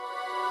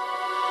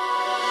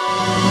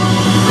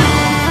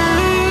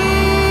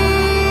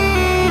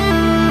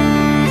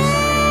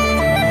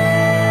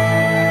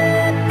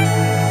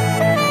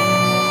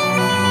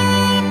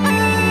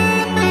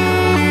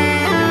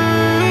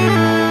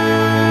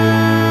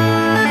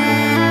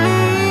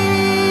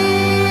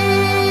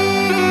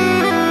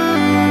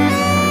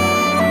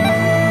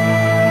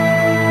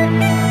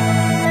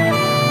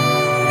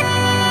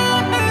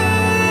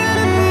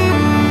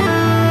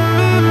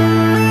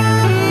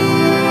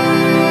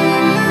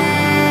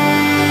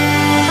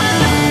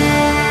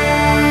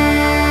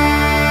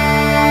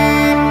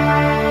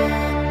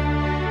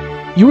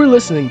You are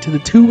listening to the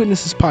Two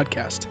Witnesses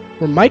podcast,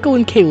 where Michael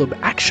and Caleb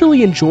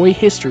actually enjoy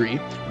history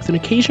with an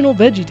occasional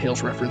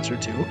VeggieTales reference or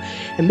two,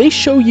 and they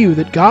show you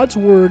that God's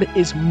Word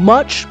is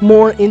much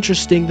more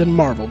interesting than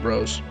Marvel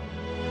Bros.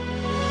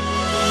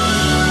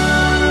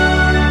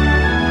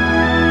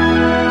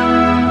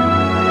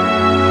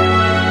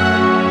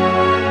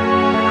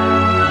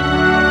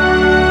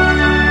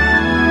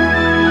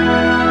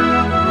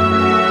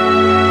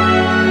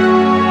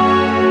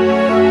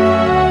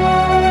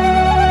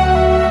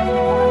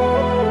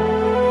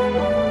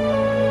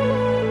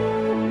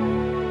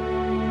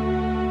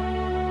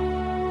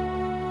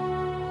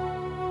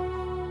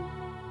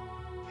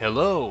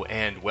 Hello,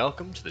 and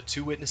welcome to the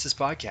Two Witnesses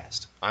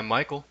podcast. I'm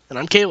Michael, And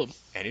I'm Caleb.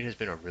 and it has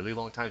been a really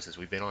long time since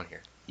we've been on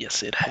here.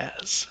 Yes, it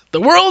has.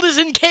 The world is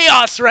in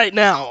chaos right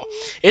now.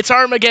 It's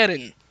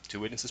Armageddon.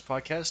 Two Witnesses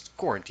podcast,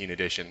 quarantine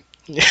edition.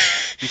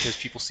 Because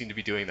people seem to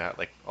be doing that,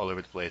 like, all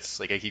over the place.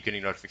 Like, I keep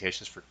getting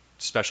notifications for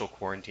special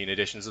quarantine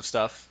editions of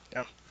stuff.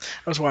 I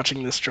was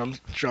watching this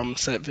drum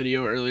set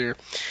video earlier,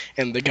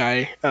 and the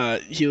guy,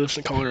 he lives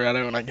in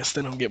Colorado, and I guess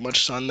they don't get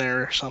much sun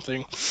there or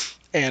something.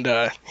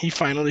 And he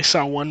finally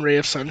saw one ray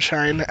of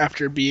sunshine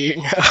after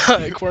being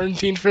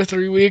quarantined for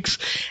 3 weeks.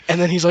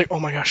 And then he's like, oh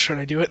my gosh, should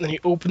I do it? And then he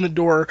opened the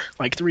door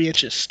like 3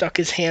 inches, stuck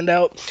his hand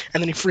out,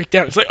 and then he freaked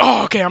out. He's like,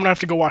 oh, okay, I'm going to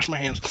have to go wash my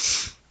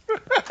hands.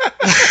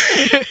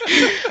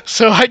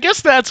 So I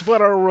guess that's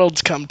what our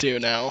world's come to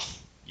now.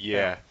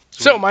 Yeah.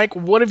 So, Mike,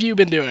 what have you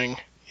been doing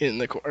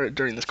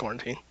during this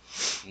quarantine?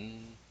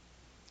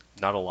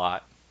 Not a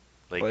lot.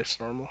 Life's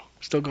normal.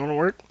 Still going to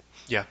work?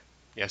 Yeah,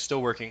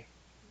 still working.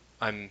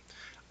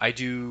 I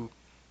do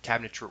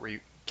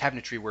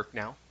cabinetry work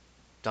now.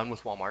 Done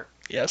with Walmart.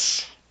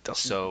 Yes.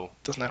 So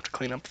doesn't have to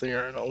clean up the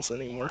urinals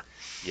anymore.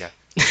 yeah.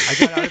 I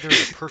got out of there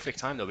at the perfect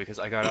time, though, because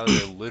I got out of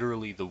there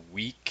literally the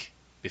week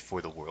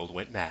before the world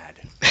went mad.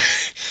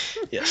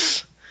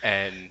 Yes.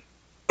 And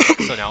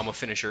so now I'm a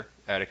finisher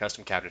at a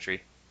custom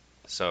cabinetry.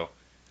 So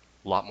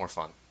a lot more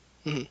fun.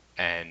 Mhm.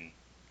 And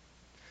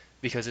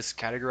because it's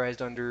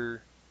categorized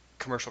under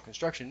commercial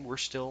construction, we're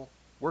still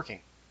working.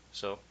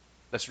 So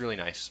that's really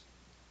nice.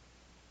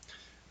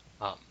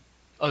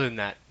 Other than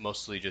that,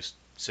 mostly just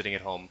sitting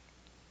at home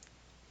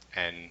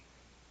and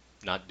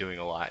not doing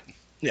a lot.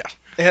 Yeah.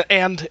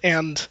 And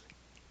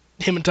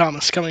him and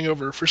Thomas coming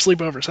over for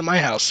sleepovers at my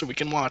house so we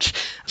can watch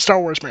a Star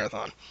Wars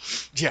marathon.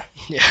 Yeah.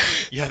 Yeah.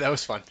 Yeah, that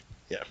was fun.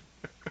 Yeah.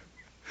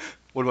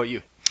 What about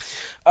you?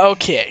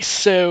 Okay,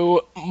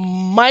 so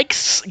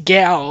Mike's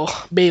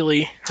gal,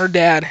 Bailey, her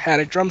dad had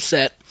a drum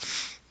set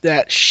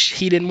that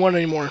he didn't want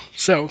anymore,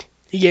 so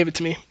he gave it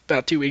to me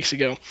about 2 weeks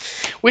ago,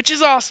 which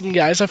is awesome,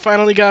 guys. I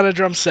finally got a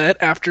drum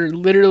set after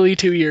literally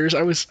 2 years.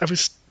 I was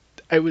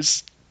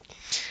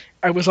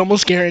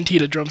almost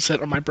guaranteed a drum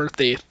set on my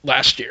birthday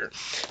last year,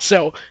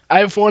 so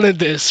I've wanted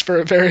this for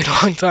a very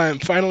long time.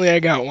 Finally, I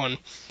got one,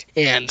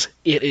 and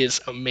it is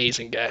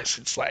amazing, guys.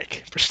 It's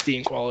like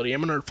pristine quality.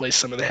 I'm gonna replace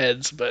some of the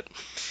heads, but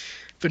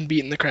been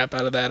beating the crap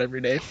out of that every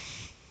day.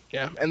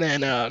 Yeah, and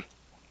then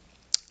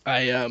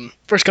I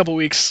first couple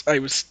weeks I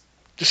was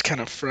just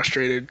kind of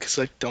frustrated because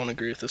I don't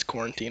agree with this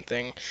quarantine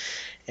thing,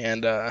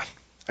 and I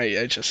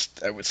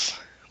was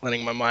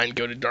letting my mind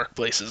go to dark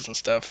places and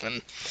stuff,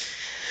 and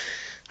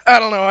I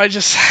don't know. I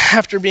just,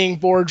 after being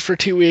bored for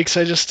 2 weeks,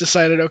 I just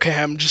decided, okay,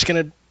 I'm just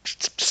gonna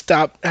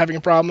stop having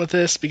a problem with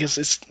this because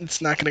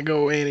it's not gonna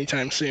go away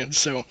anytime soon.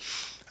 So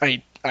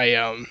I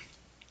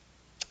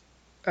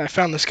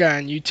found this guy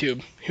on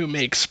YouTube who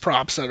makes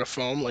props out of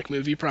foam, like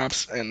movie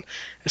props, and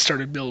I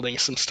started building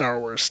some Star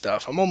Wars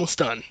stuff. I'm almost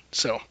done,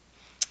 so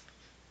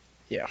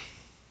yeah.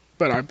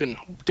 But I've been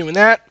doing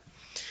that.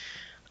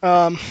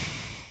 Been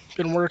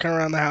working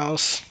around the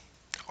house,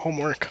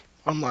 homework,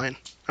 online.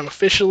 I'm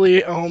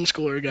officially a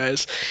homeschooler,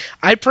 guys.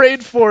 I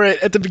prayed for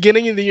it at the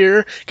beginning of the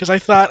year because I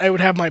thought I would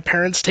have my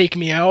parents take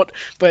me out,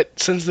 but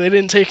since they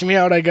didn't take me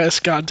out, I guess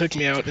God took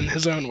me out in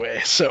his own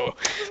way. So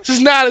this is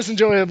not as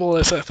enjoyable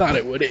as I thought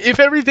it would. If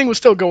everything was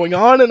still going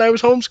on and I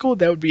was homeschooled,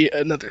 that would be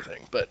another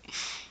thing, but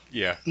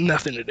Yeah.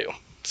 nothing to do.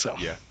 So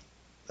Yeah.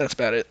 that's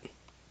about it.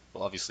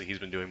 Well, obviously he's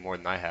been doing more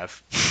than I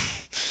have.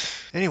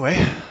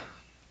 Anyway,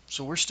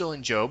 so we're still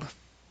in Job.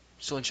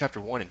 Still in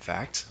chapter 1, in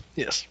fact.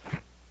 Yes.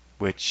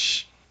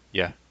 Which,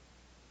 yeah.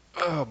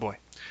 Oh, boy.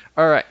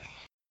 All right.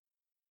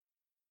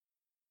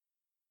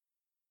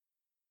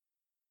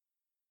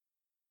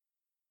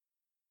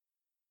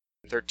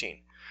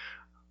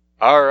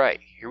 All right,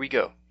 here we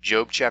go.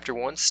 Job chapter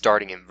 1,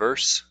 starting in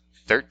verse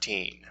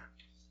 13.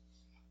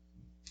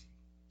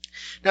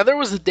 Now there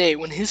was a day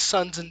when his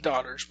sons and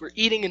daughters were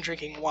eating and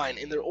drinking wine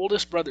in their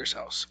oldest brother's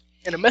house.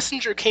 And a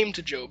messenger came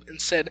to Job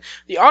and said,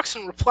 the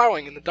oxen were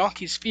plowing and the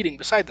donkeys feeding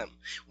beside them,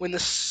 when the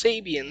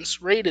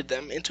Sabeans raided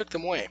them and took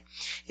them away.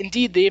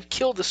 Indeed, they have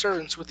killed the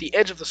servants with the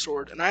edge of the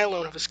sword, and I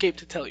alone have escaped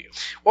to tell you.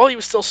 While he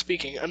was still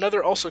speaking,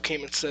 another also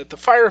came and said, the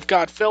fire of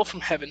God fell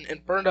from heaven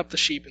and burned up the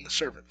sheep and the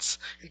servants,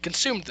 and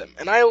consumed them,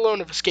 and I alone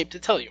have escaped to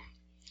tell you.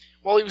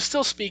 While he was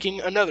still speaking,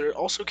 another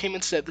also came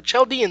and said, "The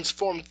Chaldeans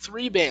formed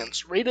 3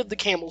 bands, raided the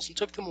camels and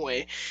took them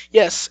away,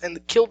 yes,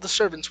 and killed the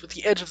servants with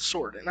the edge of the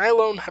sword, and I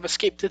alone have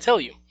escaped to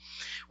tell you."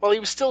 While he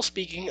was still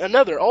speaking,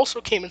 another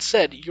also came and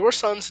said, "Your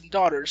sons and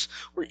daughters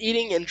were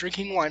eating and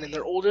drinking wine in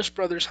their oldest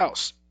brother's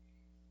house."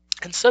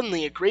 And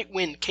suddenly a great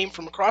wind came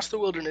from across the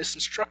wilderness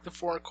and struck the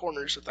 4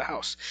 corners of the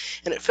house,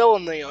 and it fell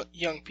on the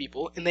young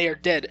people, and they are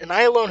dead, and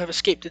I alone have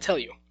escaped to tell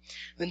you.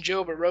 Then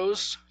Job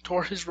arose,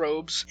 tore his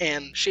robes,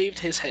 and shaved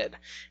his head,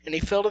 and he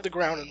fell to the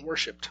ground and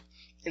worshipped.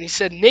 And he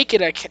said,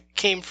 "Naked I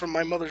came from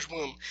my mother's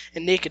womb,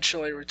 and naked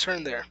shall I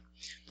return there.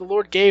 The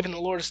Lord gave, and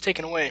the Lord has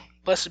taken away.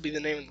 Blessed be the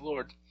name of the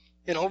Lord."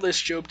 In all this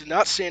Job did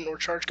not sin nor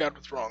charge God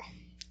with wrong.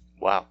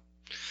 Wow.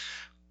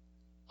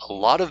 A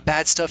lot of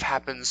bad stuff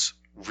happens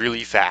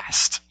really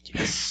fast.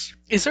 Yes.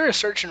 Is there a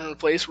search and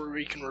replace where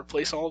we can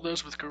replace all of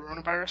those with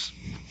coronavirus?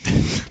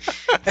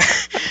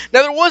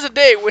 Now, there was a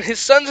day when his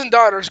sons and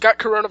daughters got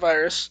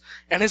coronavirus,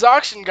 and his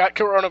oxen got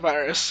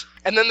coronavirus,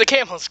 and then the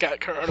camels got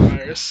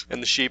coronavirus,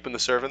 And the sheep and the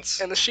servants?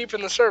 and the sheep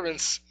and the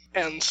servants,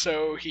 and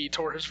so he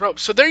tore his robe.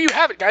 So there you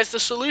have it, guys. The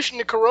solution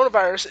to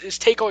coronavirus is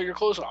take all your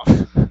clothes off.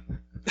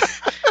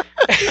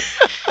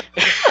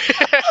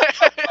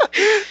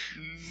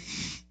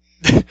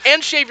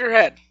 And shave your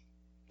head.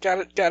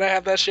 Gotta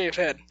have that shaved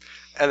head.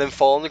 And then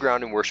fall on the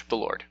ground and worship the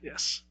Lord.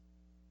 Yes.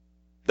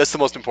 That's the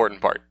most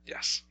important part.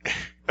 Yes.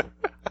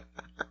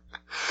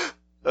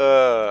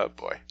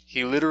 Boy.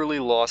 He literally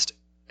lost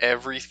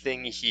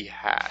everything he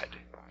had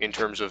in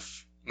terms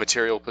of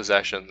material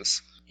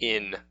possessions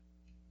in,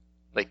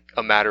 like,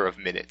 a matter of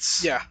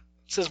minutes. Yeah.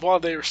 It says while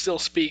they were still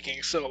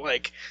speaking, so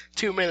like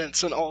 2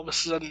 minutes, and all of a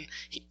sudden,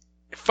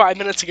 5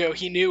 minutes ago,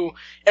 he knew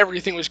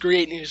everything was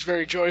great, and he was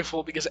very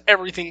joyful because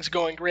everything's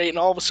going great, and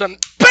all of a sudden,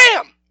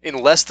 BAM! In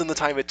less than the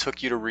time it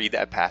took you to read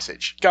that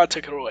passage. God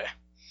took it away.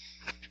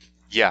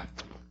 Yeah.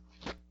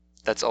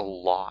 That's a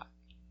lot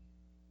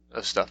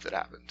of stuff that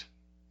happened.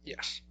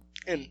 Yes.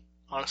 And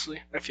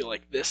honestly, I feel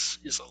like this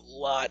is a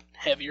lot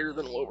heavier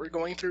than what we're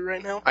going through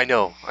right now. I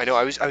know.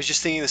 I was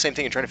just thinking the same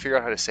thing and trying to figure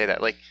out how to say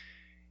that. Like,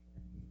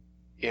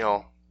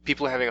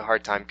 people are having a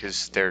hard time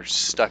because they're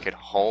stuck at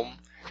home,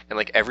 and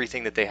like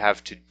everything that they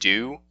have to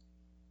do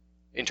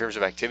in terms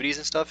of activities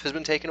and stuff has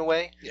been taken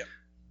away. Yeah.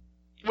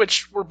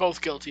 Which we're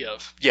both guilty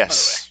of.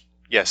 Yes.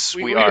 Yes, By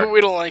the way. we are. We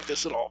don't like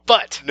this at all.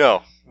 But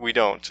No, we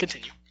don't.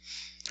 continue.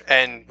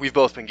 And we've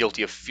both been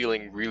guilty of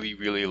feeling really,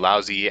 really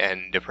lousy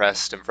and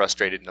depressed and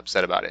frustrated and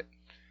upset about it.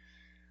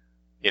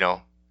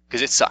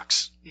 Because it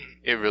sucks.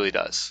 It really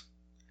does.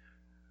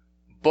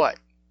 But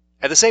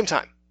at the same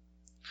time,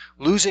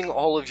 losing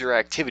all of your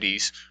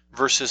activities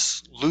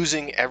versus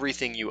losing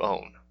everything you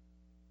own.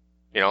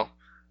 I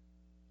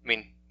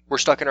mean, we're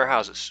stuck in our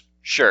houses,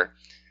 sure.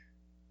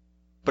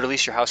 But at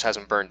least your house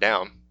hasn't burned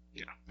down.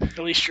 At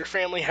least your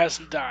family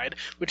hasn't died,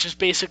 which is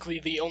basically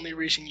the only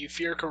reason you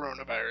fear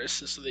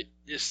coronavirus, is so that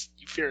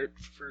you fear it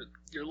for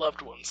your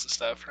loved ones and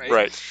stuff, right?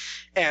 Right.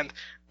 And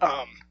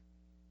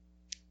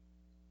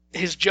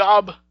his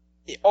job,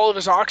 all of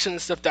his oxen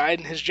and stuff died,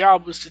 and his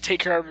job was to take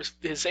care of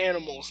his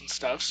animals and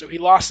stuff, so he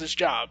lost his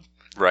job.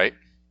 Right.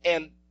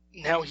 And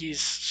now he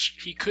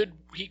could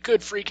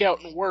freak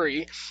out and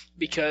worry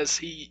because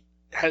he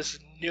has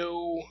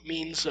no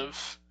means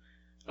of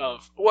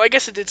well, I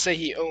guess it did say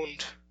he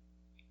owned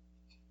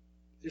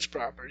his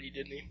property,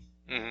 didn't he?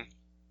 Mm-hmm.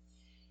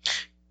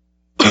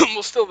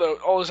 Well, still though,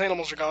 all his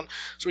animals are gone,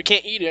 so he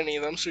can't eat any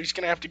of them. So he's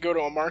gonna have to go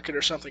to a market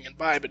or something and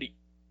buy. But he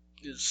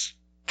is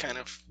kind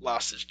of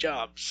lost his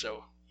job,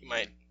 so he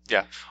might.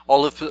 Yeah.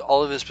 All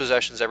of his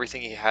possessions,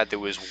 everything he had that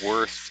was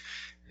worth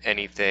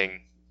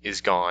anything,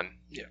 is gone.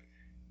 Yeah.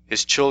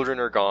 His children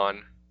are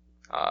gone,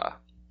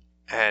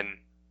 and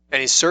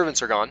his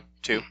servants are gone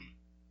too.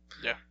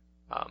 Mm-hmm. Yeah.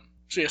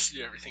 So he has to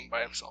do everything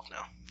by himself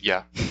now.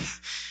 Yeah.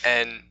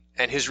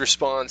 and his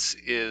response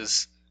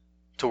is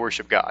to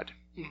worship God.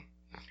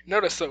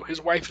 Notice though,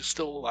 his wife is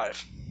still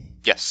alive.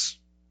 Yes.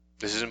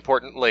 This is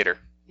important later.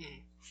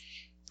 Mm.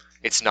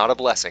 It's not a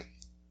blessing.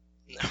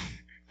 No.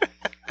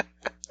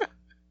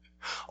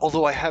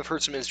 Although I have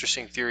heard some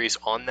interesting theories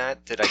on that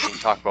I can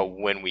talk about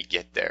when we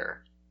get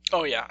there.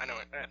 Oh yeah, I know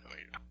it.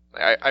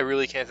 I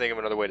really can't think of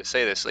another way to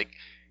say this. Like,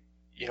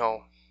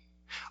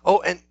 Oh,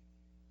 and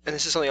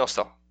this is something else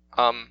though.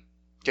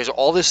 Because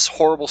all this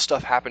horrible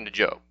stuff happened to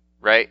Job,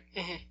 right?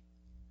 Mm-hmm.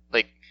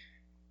 Like,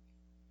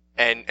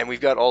 and we've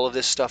got all of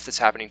this stuff that's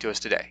happening to us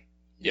today.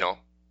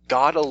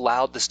 God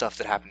allowed the stuff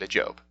that happened to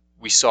Job.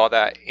 We saw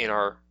that in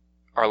our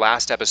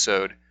last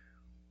episode,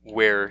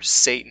 where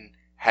Satan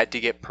had to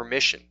get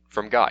permission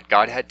from God.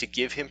 God had to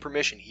give him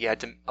permission. He had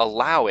to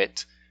allow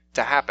it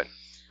to happen.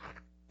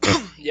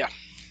 Yeah.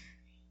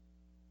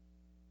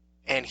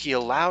 And he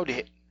allowed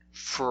it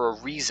for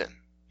a reason.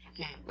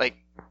 Like,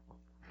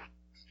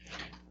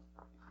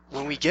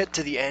 when we get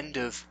to the end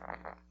of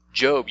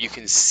Job, you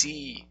can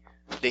see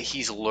that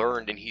he's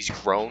learned and he's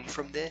grown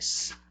from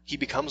this. He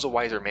becomes a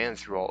wiser man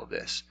through all of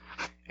this.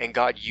 And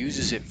God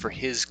uses it for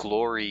his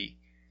glory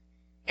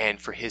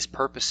and for his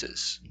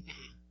purposes.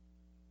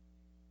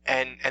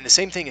 And the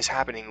same thing is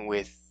happening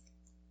with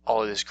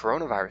all of this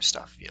coronavirus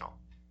stuff.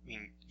 I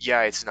mean,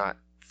 yeah, it's not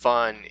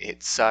fun,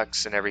 it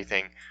sucks and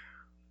everything,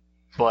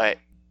 but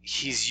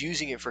he's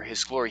using it for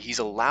his glory. He's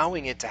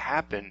allowing it to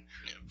happen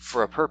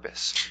for a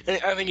purpose.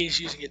 And I think he's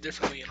using it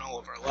differently in all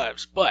of our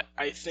lives. But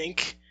I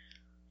think,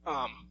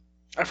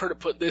 I've heard it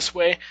put this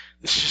way.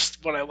 This is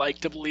just what I like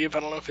to believe. I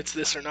don't know if it's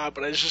this or not,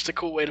 but it's just a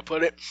cool way to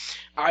put it.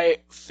 I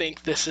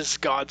think this is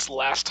God's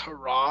last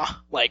hurrah.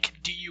 Like,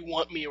 do you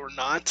want me or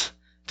not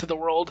to the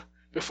world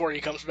before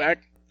he comes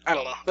back? I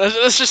don't know.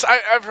 That's just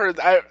I've heard.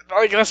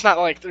 That's not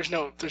like there's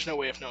no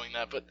way of knowing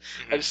that, but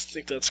I just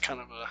think that's kind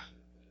of a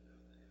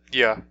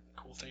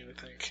cool thing to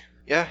think.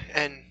 Yeah,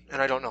 and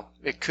I don't know.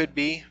 It could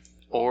be,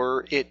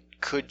 or it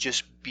could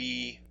just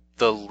be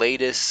the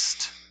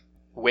latest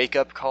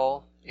wake-up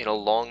call in a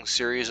long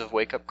series of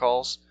wake-up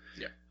calls.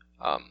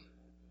 Yeah.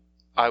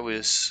 I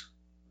was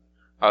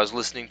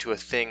listening to a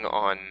thing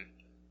on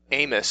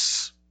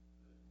Amos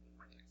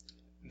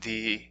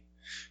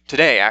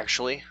today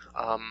actually.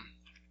 Let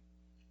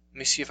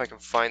me see if I can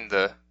find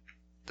the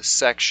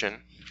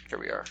section. Here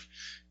we are.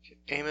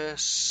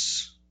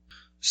 Amos.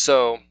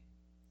 So,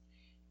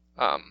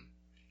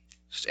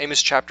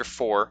 Amos chapter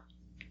 4.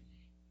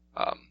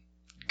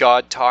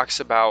 God talks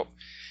about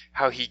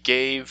how he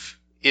gave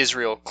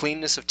Israel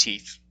cleanness of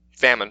teeth,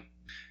 famine,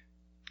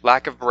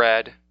 lack of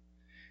bread.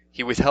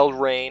 He withheld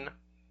rain.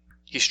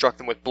 He struck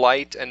them with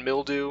blight and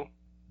mildew.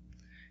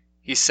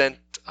 He sent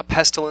a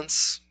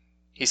pestilence.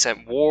 He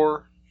sent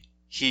war.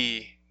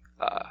 He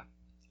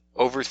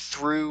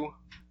overthrew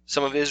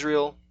some of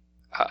Israel,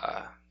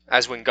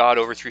 as when God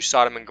overthrew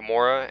Sodom and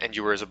Gomorrah, and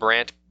you were as a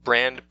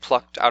brand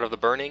plucked out of the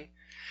burning,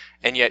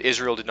 and yet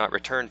Israel did not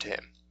return to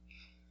him.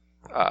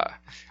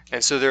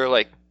 And so they're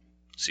like,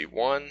 let's see,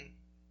 1,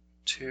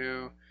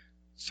 2,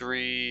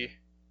 3,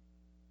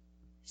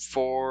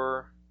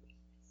 4,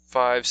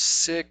 5,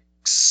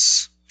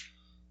 6,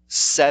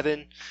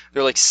 7.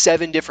 There are like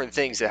 7 different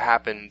things that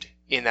happened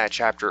in that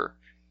chapter,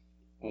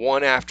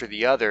 one after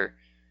the other,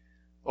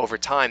 over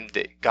time,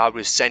 that God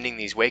was sending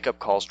these wake-up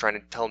calls, trying to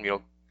tell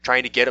them,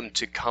 trying to get them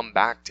to come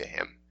back to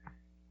him.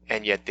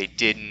 And yet they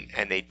didn't,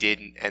 and they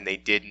didn't, and they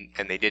didn't,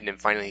 and they didn't.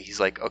 And finally he's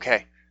like,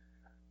 okay,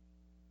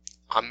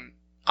 I'm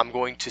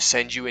going to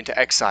send you into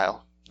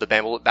exile. The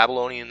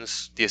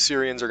Babylonians, the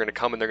Assyrians are going to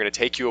come and they're going to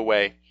take you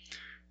away.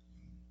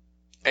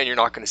 And you're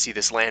not going to see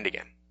this land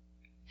again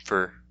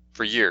for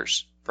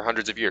years, for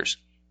hundreds of years.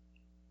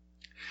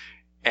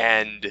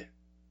 And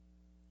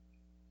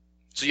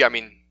so, yeah, I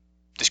mean,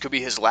 this could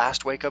be his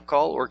last wake-up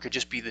call, or it could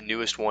just be the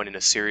newest one in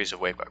a series of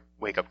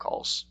wake-up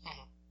calls.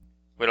 Mm-hmm.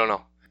 We don't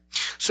know.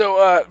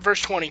 So,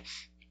 verse 20,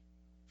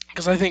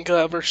 because I think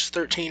verse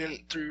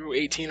 13 through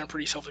 18 are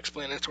pretty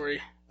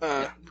self-explanatory.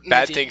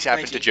 Bad things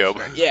happen to Job.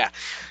 Sorry. Yeah.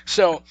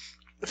 So,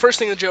 the first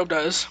thing that Job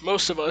does,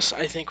 most of us,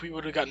 I think we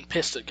would have gotten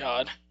pissed at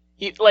God.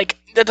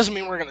 That doesn't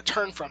mean we're going to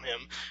turn from him,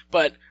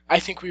 but I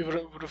think we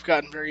would have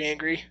gotten very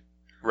angry.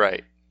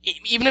 Right.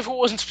 Even if it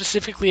wasn't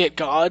specifically at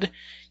God,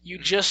 you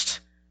just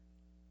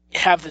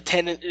have the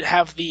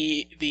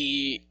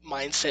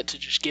mindset to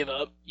just give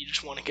up. You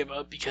just want to give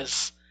up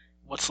because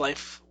what's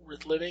life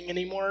worth living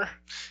anymore?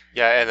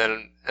 Yeah,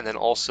 and then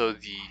also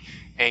the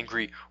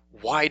angry,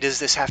 why does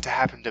this have to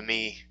happen to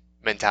me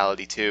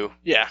mentality too?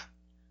 Yeah,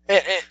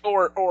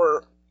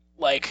 or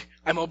like,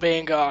 I'm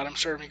obeying God, I'm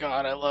serving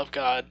God, I love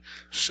God,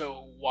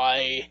 so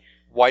why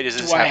does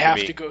this do I have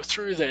to to go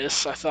through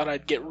this? I thought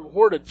I'd get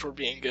rewarded for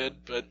being good,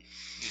 but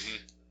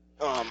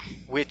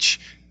which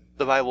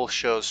the Bible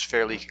shows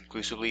fairly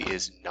conclusively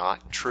is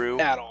not true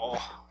at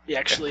all.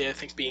 Actually, I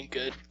think being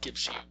good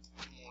gives you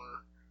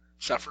more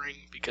suffering,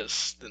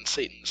 because then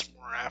Satan's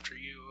more after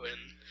you. And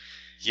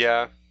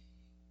yeah.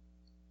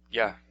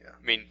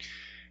 I mean,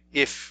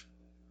 if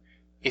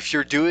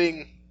you're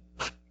doing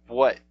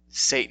what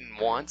Satan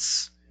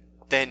wants,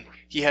 then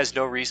he has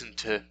no reason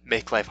to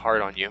make life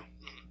hard on you.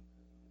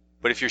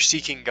 But if you're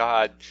seeking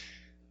God,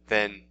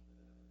 then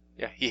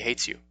he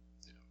hates you.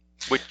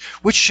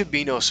 Which should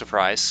be no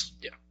surprise.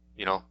 Yeah.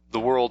 The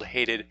world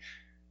hated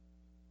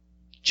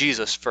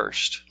Jesus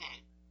first.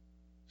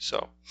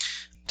 So,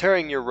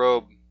 tearing your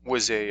robe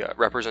was a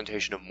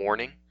representation of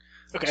mourning.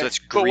 Okay. So that's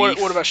grief.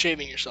 But what about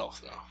shaving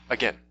yourself, though?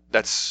 Again,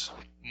 that's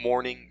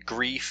mourning,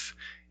 grief.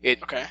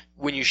 Okay.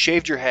 When you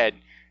shaved your head,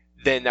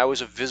 then that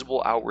was a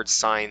visible outward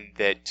sign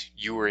that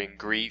you were in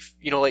grief.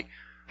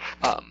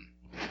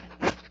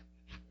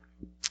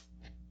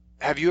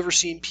 Have you ever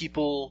seen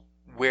people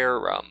wear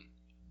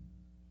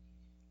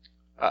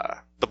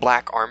the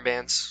black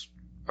armbands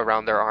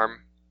around their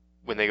arm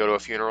when they go to a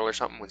funeral or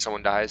something, when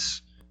someone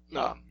dies?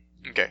 No.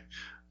 Okay.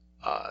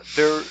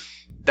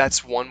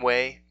 That's one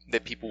way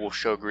that people will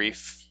show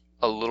grief.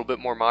 A little bit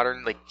more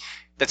modern. Like,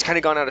 that's kind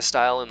of gone out of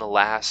style in the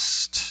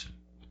last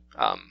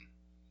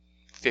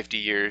 50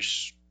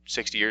 years,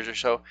 60 years or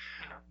so.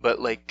 But,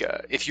 like,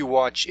 if you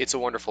watch It's a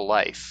Wonderful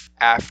Life,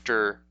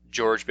 after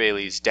George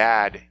Bailey's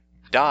dad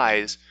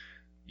dies,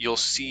 you'll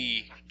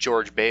see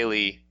George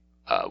Bailey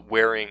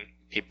wearing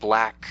a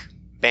black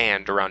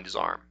band around his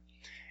arm.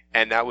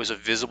 And that was a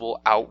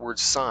visible outward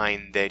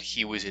sign that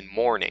he was in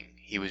mourning.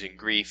 He was in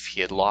grief. He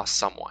had lost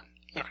someone.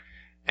 Okay.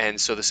 And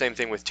so the same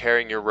thing with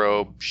tearing your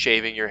robe,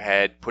 shaving your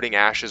head, putting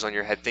ashes on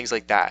your head, things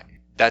like that.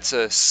 That's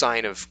a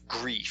sign of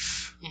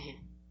grief.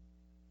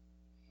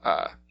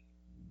 Mm-hmm.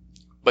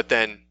 But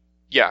then,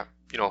 yeah,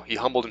 he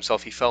humbled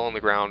himself. He fell on the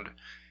ground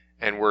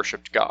and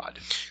worshipped God.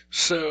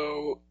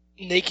 So,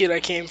 naked I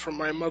came from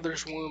my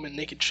mother's womb, and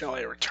naked shall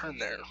I return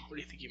there. What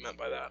do you think he meant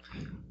by that?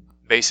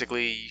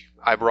 Basically,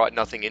 I brought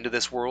nothing into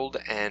this world,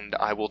 and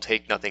I will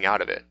take nothing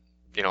out of it.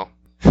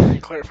 He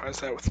clarifies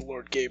that with the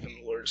Lord gave and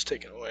the Lord is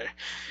taken away.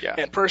 Yeah.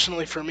 And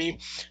personally, for me,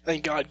 I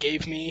think God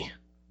gave me,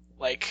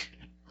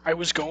 I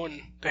was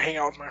going to hang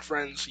out with my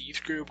friends,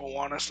 youth group,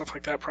 Awana, stuff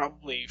like that,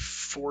 probably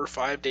 4 or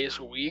 5 days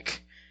a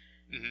week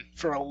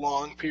for a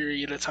long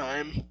period of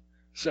time.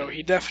 So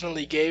he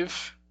definitely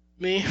gave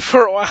me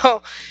for a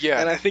while, Yeah.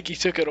 and I think he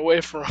took it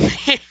away from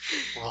me.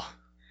 Well,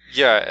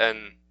 yeah, and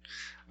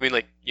I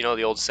mean,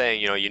 the old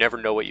saying, you never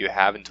know what you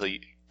have until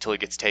it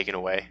gets taken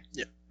away.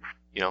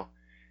 Yeah.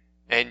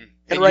 And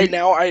right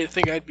now, I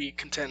think I'd be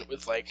content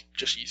with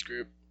just youth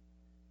group.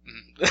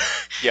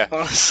 Yeah.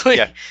 Honestly.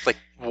 Yeah. Like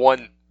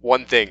one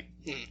thing.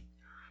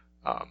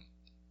 Mhm.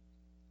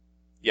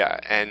 Yeah,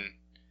 and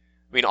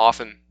I mean,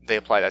 often they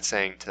apply that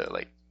saying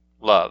to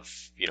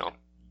love.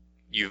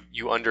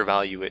 You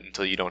undervalue it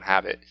until you don't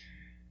have it.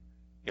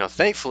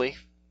 Thankfully,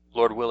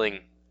 Lord willing,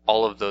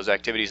 all of those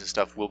activities and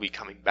stuff will be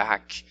coming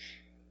back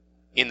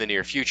in the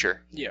near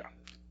future. Yeah.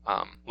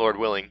 Lord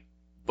willing,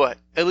 but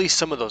at least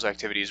some of those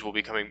activities will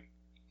be coming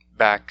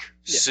back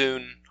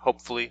soon,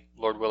 hopefully,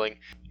 Lord willing.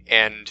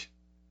 And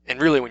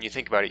really, when you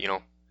think about it,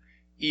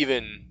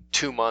 even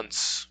 2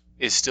 months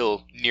is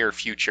still near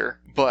future.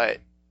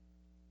 But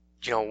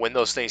when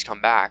those things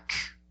come back,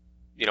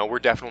 we're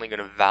definitely going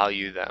to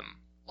value them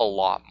a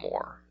lot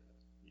more.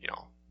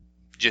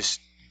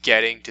 Just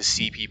getting to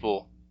see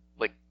people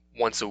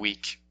once a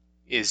week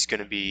is going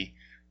to be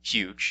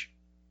huge.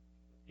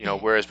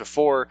 Whereas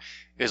before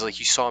it was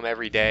you saw them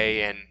every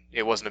day and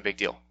it wasn't a big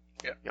deal.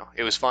 Yeah.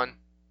 It was fun,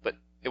 but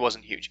it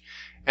wasn't huge.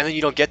 And then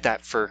you don't get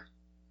that for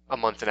a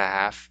month and a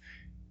half.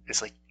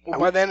 It's well,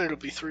 by then it'll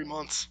be 3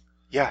 months.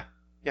 Yeah,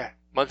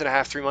 month and a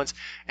half, 3 months,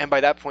 and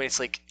by that point it's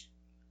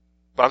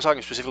but I'm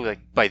talking specifically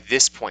by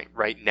this point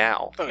right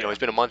now. Oh, yeah. It's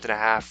been a month and a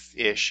half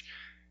ish,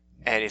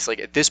 and it's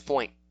at this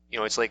point,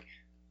 it's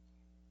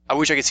I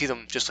wish I could see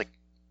them just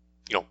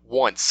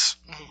once.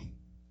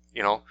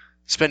 Mhm.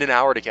 Spend an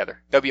hour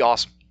together. That'd be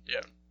awesome.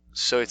 Yeah.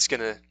 So it's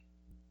gonna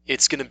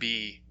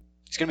be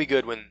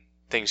good when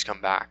things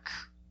come back,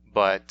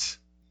 but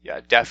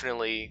yeah,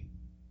 definitely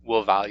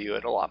will value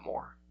it a lot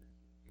more.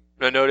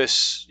 Now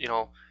notice,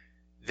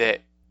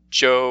 that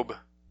Job,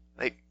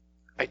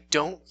 I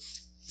don't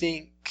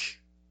think,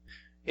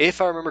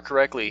 if I remember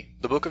correctly,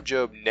 the book of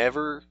Job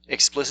never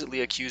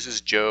explicitly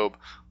accuses Job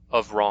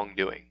of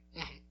wrongdoing.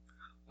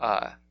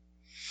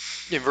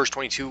 In verse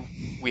 22,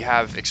 we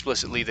have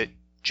explicitly that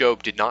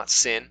Job did not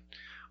sin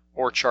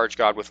or charge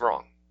God with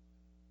wrong.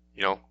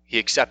 He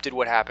accepted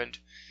what happened.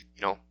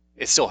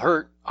 It still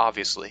hurt,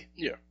 obviously.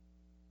 Yeah.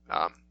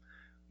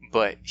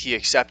 But he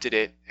accepted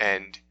it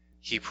and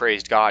he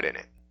praised God in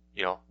it.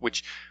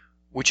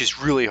 Which is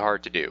really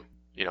hard to do.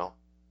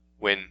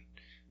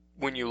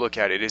 When you look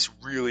at it, it's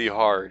really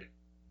hard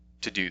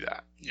to do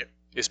that. Yeah.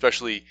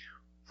 Especially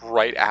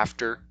right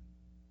after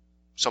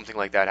something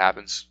like that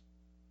happens.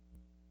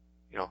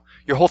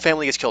 Your whole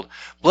family gets killed.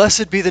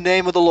 Blessed be the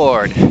name of the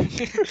Lord.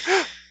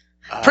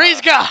 Praise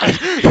God!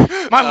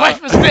 My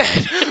wife is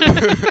dead.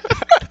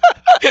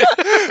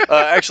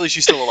 Actually,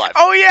 she's still alive.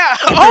 Oh yeah!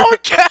 Oh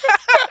God!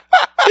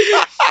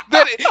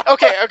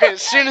 Okay.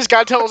 As soon as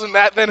God tells him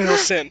that, then he'll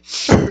sin.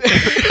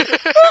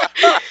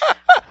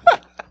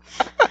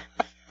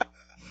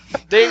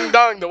 Ding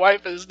dong, the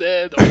wife is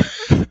dead.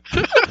 I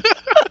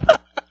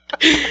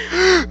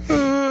don't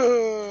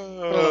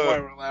know why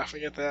we're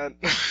laughing at that.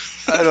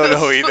 I don't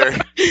know either.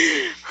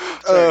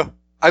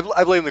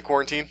 I blame the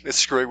quarantine. It's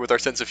screwing with our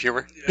sense of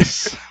humor.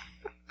 Yes.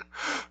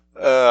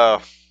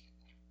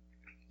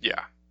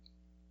 Yeah.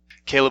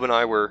 Caleb and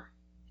I were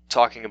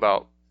talking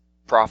about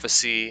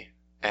prophecy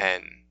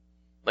and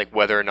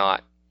whether or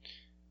not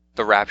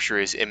the rapture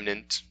is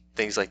imminent,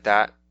 things like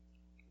that,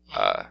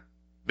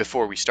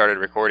 before we started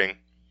recording.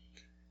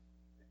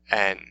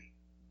 And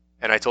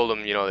I told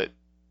him, that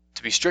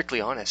to be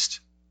strictly honest,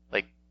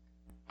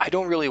 I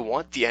don't really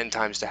want the end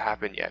times to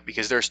happen yet,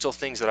 because there are still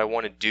things that I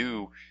want to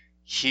do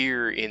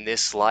here in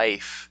this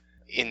life,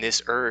 in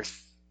this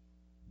earth,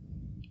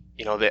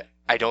 that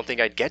I don't think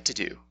I'd get to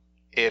do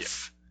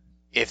if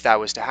that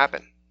was to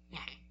happen.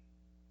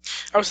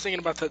 I was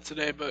thinking about that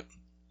today, but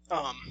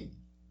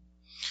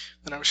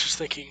then I was just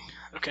thinking,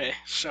 okay,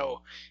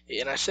 so,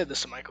 and I said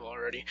this to Michael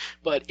already,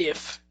 but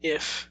if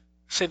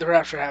say the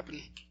rapture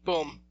happened,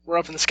 boom, we're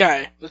up in the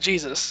sky with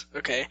Jesus,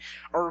 okay,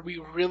 are we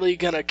really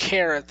gonna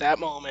care at that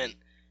moment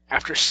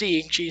after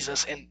seeing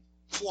Jesus and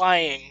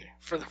flying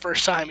for the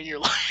first time in your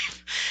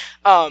life?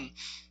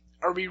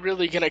 Are we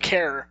really gonna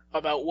care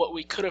about what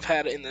we could have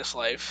had in this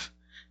life,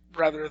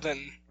 rather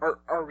than,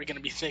 are we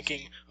gonna be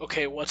thinking,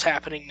 okay, what's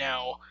happening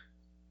now,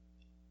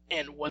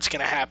 and what's going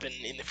to happen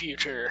in the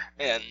future.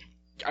 And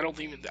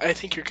I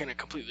think you're going to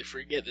completely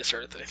forget this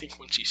earth. I think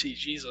once you see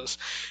Jesus,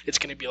 it's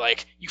going to be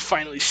like you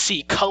finally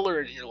see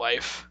color in your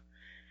life.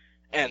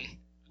 And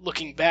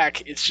looking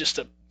back, it's just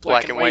a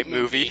black and white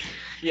movie.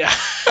 Yeah.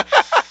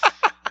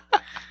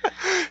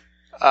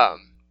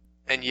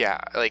 And yeah,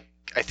 like,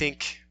 I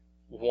think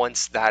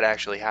once that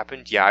actually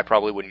happened, yeah, I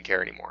probably wouldn't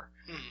care anymore.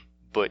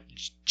 But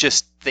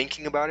just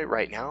thinking about it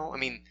right now, I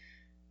mean,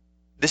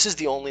 this is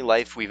the only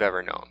life we've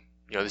ever known.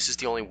 You know, this is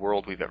the only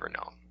world we've ever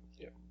known.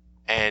 Yeah.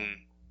 And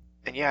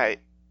yeah,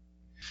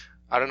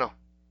 I don't know.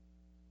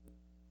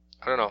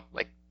 I don't know.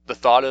 Like, the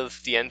thought of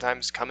the end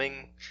times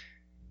coming,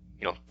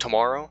 you know,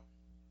 tomorrow,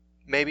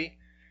 maybe,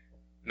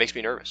 makes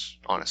me nervous,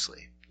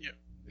 honestly. Yeah.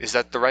 Is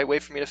that the right way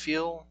for me to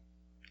feel?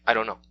 I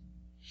don't know.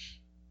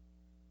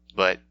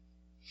 But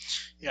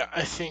Yeah,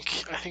 I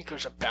think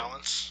there's a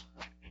balance.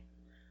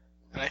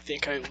 And I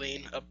think I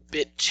lean a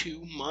bit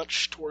too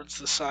much towards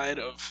the side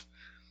of,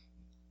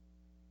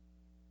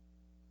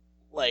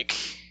 like,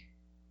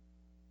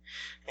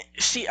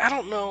 see, I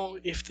don't know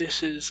if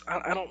this is,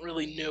 I don't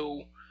really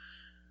know,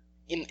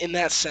 in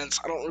that sense,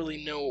 I don't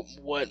really know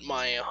what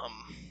my,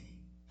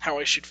 how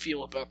I should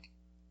feel about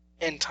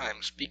end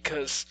times,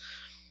 because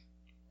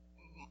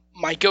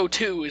my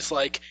go-to is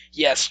like,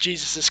 yes,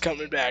 Jesus is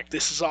coming back,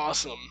 this is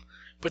awesome,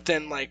 but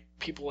then, like,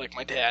 people like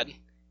my dad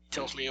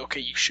tells me, okay,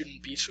 you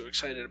shouldn't be so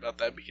excited about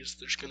that because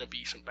there's going to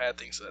be some bad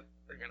things that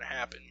are going to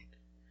happen.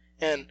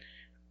 And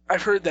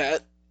I've heard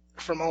that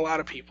from a lot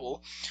of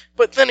people.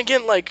 But then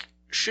again, like,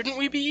 shouldn't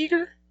we be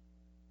eager?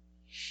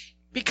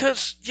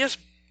 Because, yes,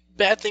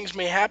 bad things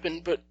may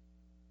happen, but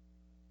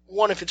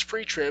one, if it's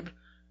pre-trib,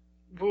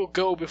 we'll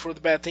go before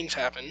the bad things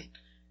happen.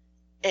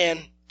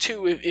 And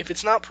two, if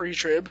it's not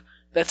pre-trib,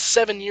 that's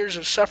 7 years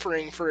of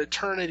suffering for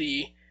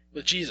eternity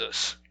with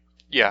Jesus.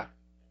 yeah.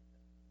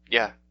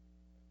 Yeah.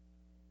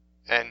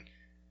 And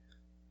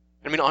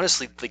I mean,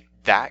 honestly, like,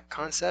 that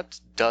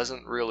concept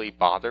doesn't really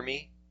bother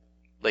me.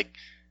 Like,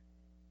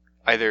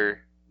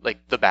 either,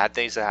 like, the bad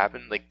things that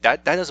happen, like,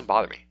 that doesn't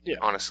bother me. Yeah.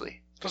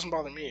 Honestly, It doesn't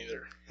bother me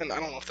either, and I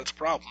don't know if that's a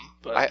problem.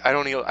 But I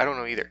don't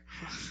know either.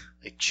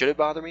 Like, should it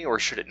bother me or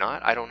should it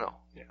not? I don't know.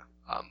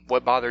 Yeah.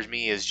 What bothers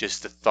me is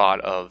just the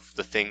thought of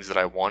the things that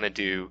I want to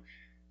do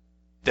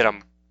that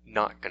I'm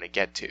not gonna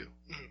get to.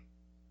 Mhm.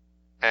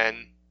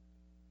 And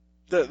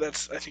I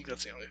think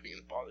that's the only thing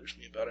that bothers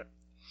me about it.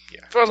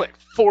 Yeah. If I was like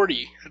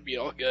 40, it'd be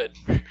all good.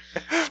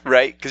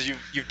 right, because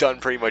you've done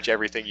pretty much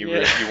everything you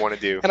want to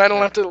do, and I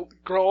don't have to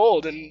grow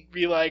old and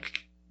be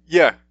like,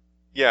 yeah,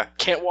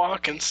 can't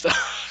walk and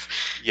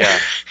stuff. yeah.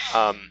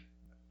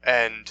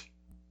 And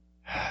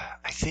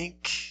I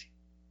think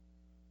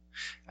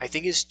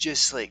it's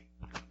just like,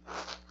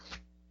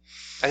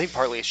 I think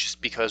partly it's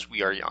just because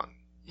we are young,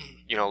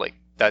 you know, like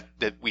that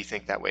we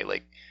think that way,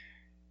 like,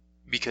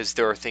 because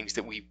there are things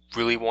that we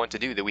really want to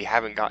do that we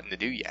haven't gotten to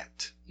do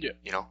yet. Yeah.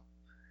 You know?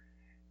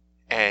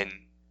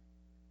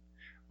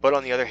 But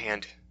on the other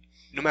hand,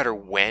 no matter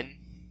when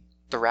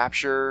the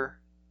rapture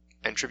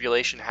and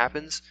tribulation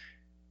happens,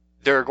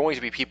 there are going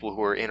to be people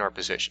who are in our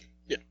position.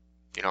 Yeah.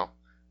 You know?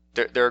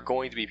 There are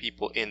going to be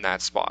people in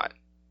that spot,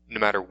 no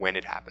matter when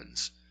it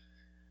happens.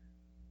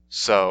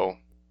 So,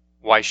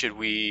 why should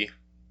we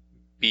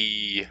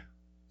be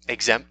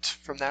exempt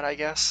from that, I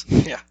guess?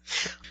 Yeah.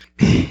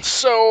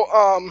 So,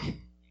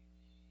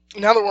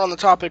 now that we're on the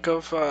topic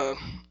of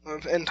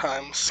end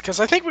times, because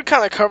I think we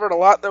kind of covered a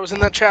lot that was in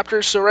that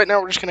chapter, so right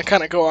now we're just going to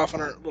kind of go off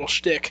on our little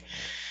shtick.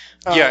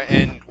 Yeah,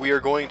 and we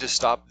are going to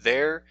stop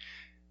there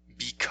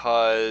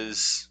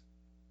because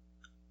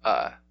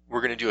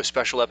we're going to do a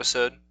special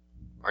episode.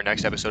 Our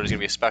next episode is going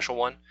to be a special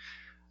one.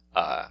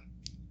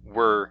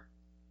 We're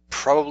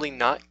probably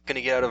not going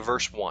to get out of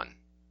verse 1.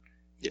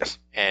 Yes.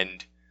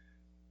 And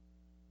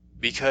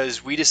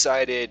because we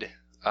decided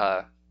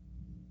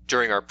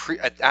during our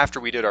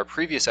after we did our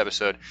previous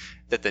episode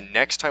that the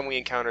next time we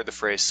encounter the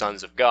phrase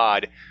sons of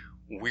God,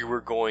 we were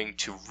going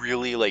to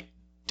really, like,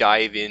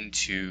 dive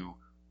into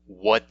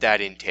what that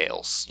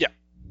entails. Yeah.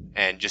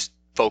 And just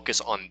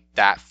focus on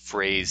that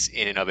phrase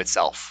in and of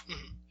itself.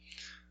 Mm-hmm.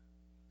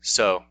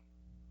 So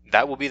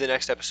that will be the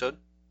next episode.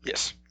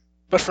 Yes.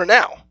 But for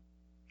now,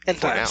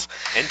 end times.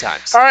 End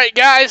times. All right,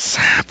 guys.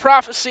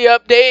 Prophecy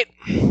update.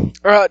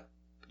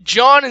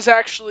 John has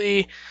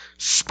actually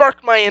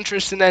sparked my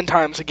interest in end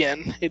times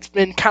again. It's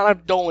been kind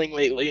of dulling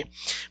lately,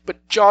 but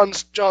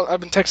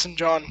I've been texting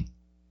John,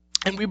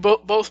 and we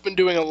both been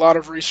doing a lot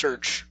of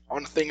research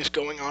on things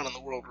going on in the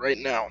world right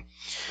now.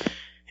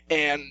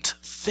 And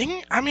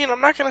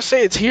I'm not gonna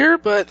say it's here,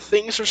 but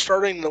things are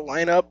starting to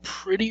line up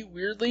pretty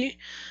weirdly.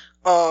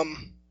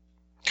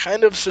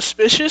 Kind of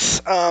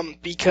suspicious,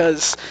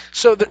 because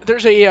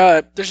there's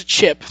a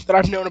chip that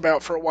I've known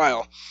about for a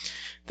while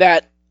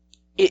that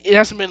it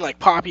hasn't been, like,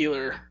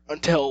 popular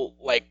until,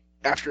 like,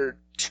 after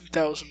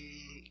 2000,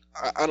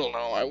 I don't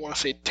know, I want to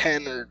say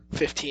 10 or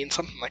 15,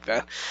 something like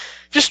that,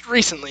 just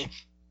recently.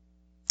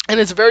 And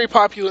it's very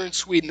popular in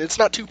Sweden. It's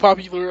not too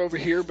popular over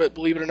here, but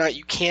believe it or not,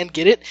 you can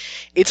get it.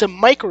 It's a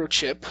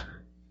microchip.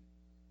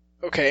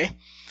 Okay?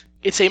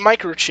 It's a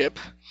microchip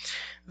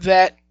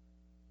that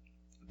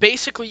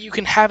basically you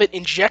can have it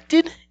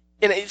injected,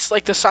 and it's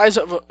like the size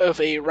of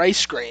a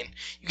rice grain.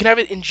 You can have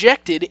it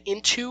injected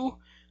into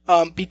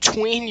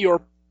between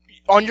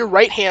on your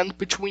right hand,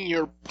 between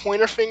your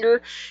pointer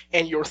finger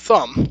and your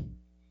thumb,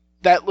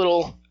 that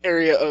little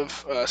area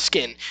of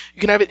skin. You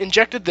can have it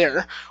injected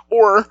there,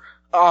 or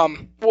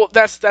well,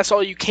 that's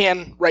all you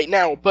can right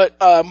now. But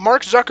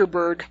Mark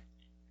Zuckerberg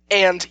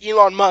and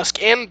Elon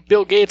Musk and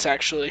Bill Gates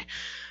actually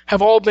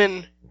have all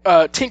been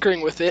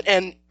tinkering with it,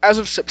 and as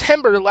of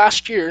September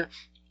last year,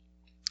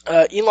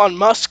 Elon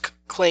Musk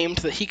claimed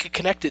that he could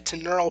connect it to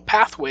neural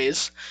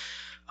pathways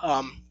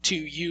so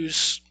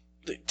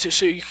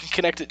you can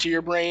connect it to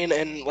your brain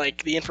and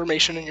like the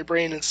information in your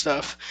brain and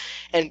stuff,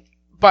 and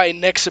by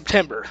next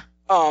September,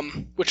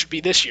 which would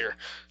be this year.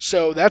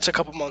 So that's a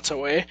couple months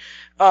away.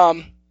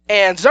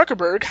 And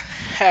Zuckerberg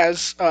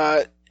has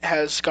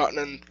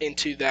gotten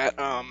into that.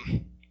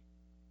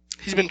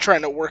 He's been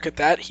trying to work at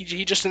that.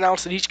 He just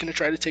announced that he's going to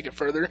try to take it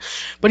further,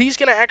 but he's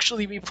going to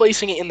actually be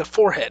placing it in the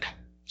forehead.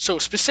 So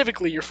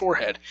specifically your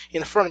forehead, in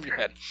the front of your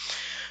head.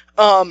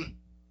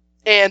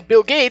 And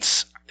Bill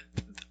Gates,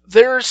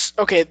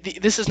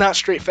 this is not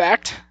straight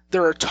fact.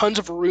 There are tons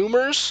of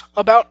rumors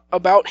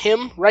about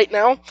him right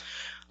now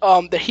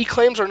that he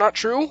claims are not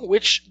true,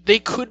 which they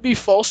could be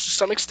false to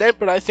some extent,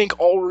 but I think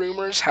all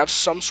rumors have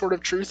some sort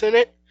of truth in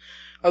it.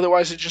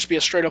 Otherwise, it'd just be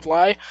a straight up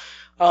lie.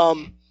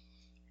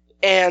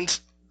 And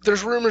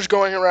there's rumors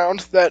going around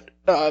that,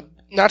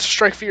 not to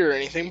strike fear or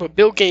anything, but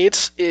Bill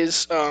Gates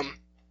is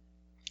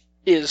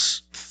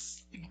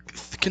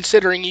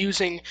considering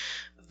using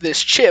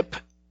this chip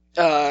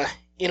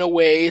in a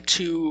way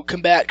to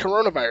combat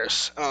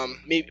coronavirus,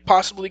 maybe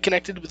possibly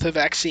connected with a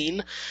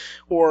vaccine,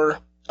 or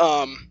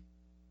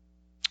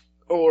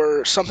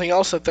something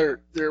else that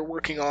they're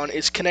working on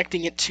is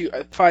connecting it to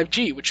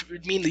 5G, which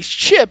would mean these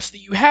chips that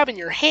you have in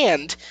your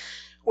hand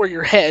or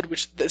your head,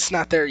 which that's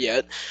not there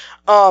yet,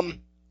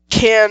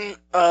 can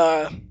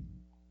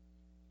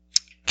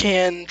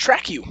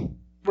track you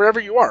wherever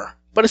you are.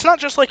 But it's not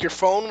just like your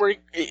phone, where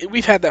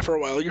we've had that for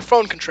a while. Your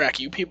phone can track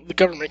you. The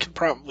government can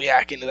probably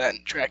hack into that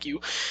and track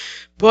you.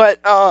 But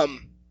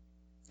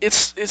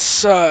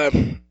it's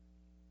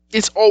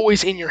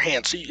always in your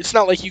hand. So it's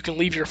not like you can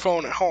leave your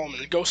phone at home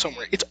and go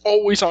somewhere. It's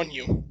always on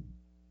you.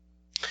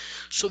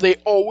 So they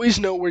always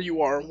know where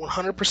you are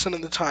 100%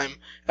 of the time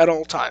at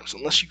all times,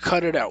 unless you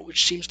cut it out,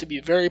 which seems to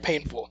be very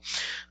painful.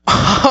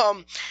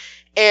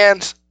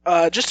 And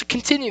just to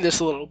continue this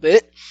a little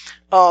bit,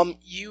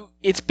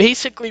 it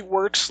basically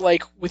works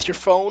like with your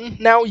phone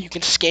now. You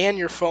can scan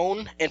your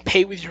phone and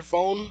pay with your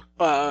phone,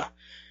 and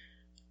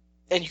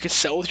you can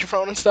sell with your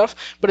phone and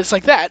stuff, but it's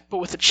like that, but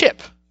with a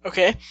chip,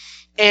 okay?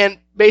 And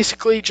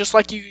basically, just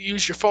like you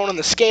use your phone on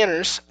the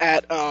scanners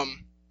at a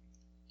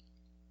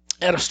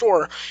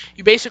store,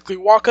 you basically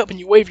walk up and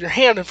you wave your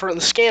hand in front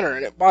of the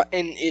scanner,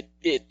 and you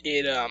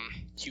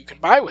can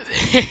buy with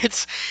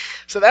it.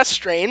 So that's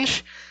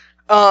strange.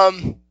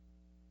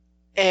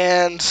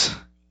 And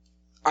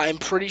I'm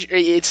pretty sure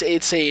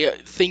it's a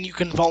thing you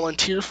can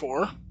volunteer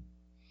for.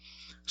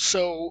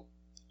 So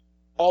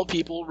all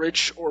people,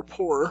 rich or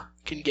poor,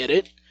 can get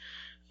it.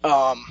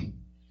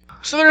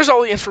 So there's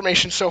all the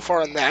information so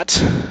far on that.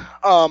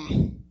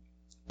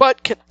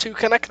 But to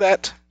connect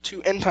that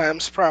to end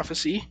times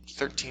prophecy,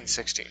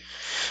 13:16.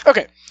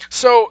 Okay,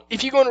 so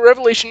if you go into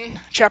Revelation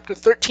chapter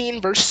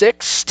 13, verse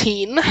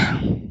 16,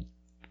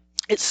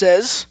 it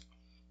says,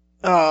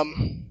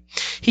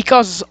 he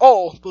causes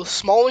all, both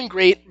small and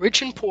great,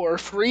 rich and poor,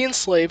 free and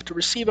slave, to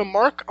receive a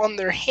mark on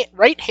their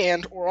right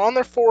hand or on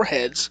their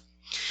foreheads,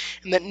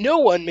 and that no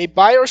one may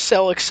buy or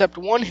sell except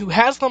one who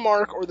has the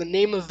mark or the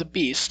name of the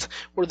beast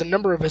or the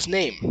number of his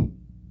name.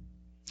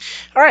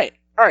 Alright,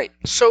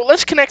 so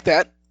let's connect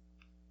that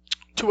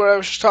to what I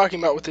was just talking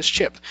about with this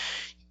chip.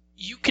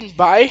 You can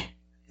buy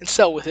and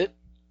sell with it,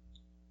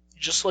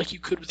 just like you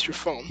could with your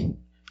phone.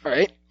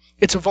 Alright?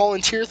 It's a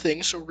volunteer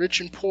thing, so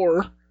rich and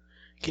poor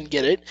can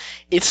get it.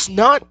 It's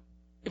not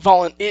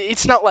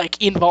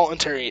like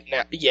involuntary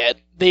yet.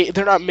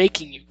 They're not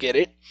making you get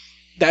it.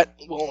 That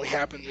will only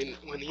happen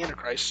when the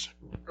Antichrist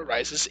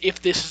arises,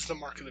 if this is the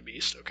mark of the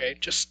beast, okay?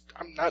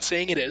 I'm not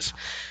saying it is,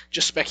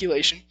 just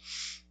speculation.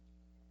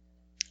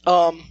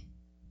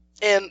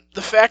 And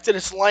the fact that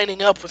it's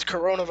lining up with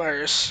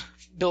coronavirus,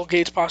 Bill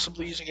Gates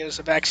possibly using it as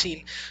a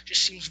vaccine,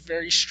 just seems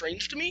very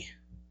strange to me.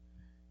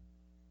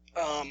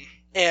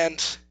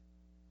 And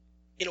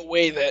in a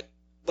way that,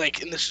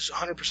 like, and this is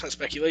 100%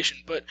 speculation,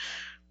 but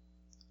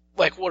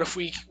like, what if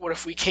we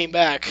came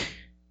back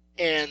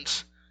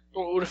out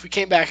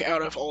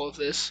of all of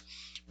this,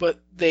 but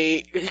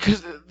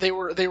because they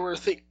were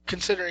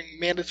considering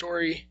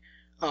mandatory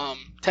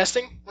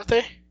testing, weren't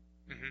they?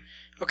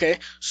 Mm-hmm. Okay,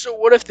 so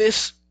what if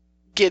this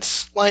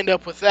gets lined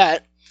up with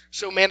that?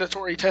 So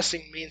mandatory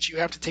testing means you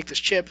have to take this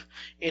chip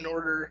in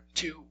order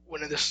to,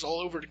 when this is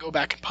all over, to go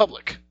back in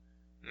public.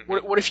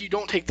 Mm-hmm. What if you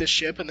don't take this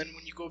chip, and then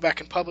when you go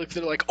back in public,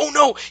 they're like, oh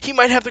no, he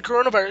might have the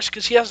coronavirus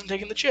because he hasn't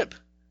taken the chip.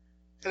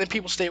 And then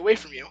people stay away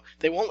from you.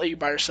 They won't let you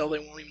buy or sell. They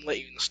won't even let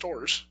you in the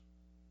stores.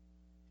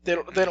 They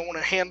don't want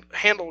to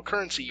handle a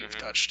currency you've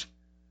touched.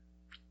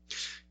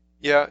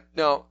 Yeah,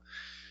 no.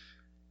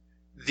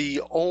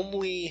 The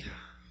only,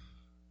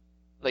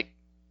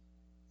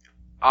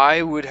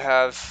 I would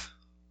have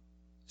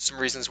some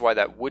reasons why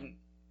that wouldn't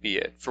be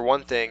it. For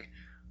one thing,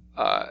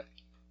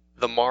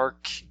 the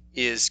mark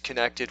is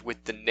connected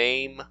with the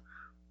name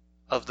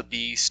of the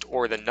beast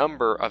or the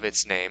number of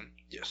its name.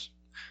 Yes.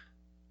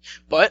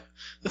 But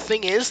the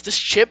thing is, this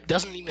chip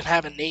doesn't even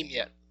have a name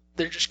yet.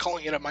 They're just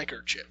calling it a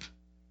microchip.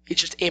 It's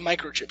just a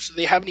microchip, so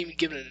they haven't even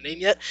given it a name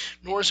yet,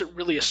 nor is it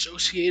really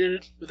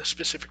associated with a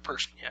specific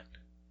person yet.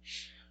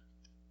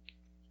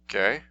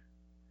 Okay.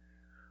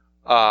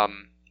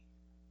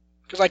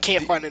 Because I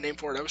can't find a name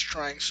for it. I was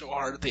trying so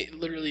hard.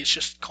 It's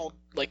just called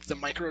like the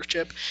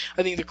microchip.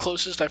 I think the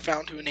closest I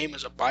found to a name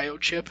is a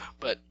biochip,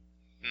 but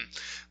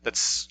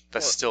that's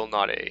still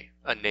not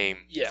a name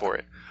Yeah. for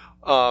it.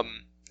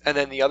 And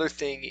then the other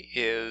thing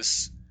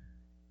is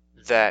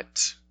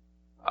that,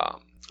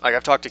 like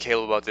I've talked to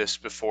Caleb about this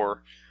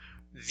before,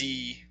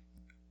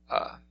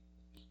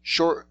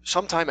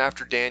 sometime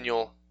after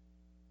Daniel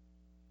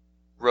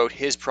wrote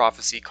his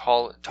prophecy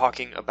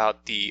talking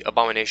about the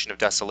abomination of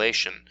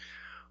desolation,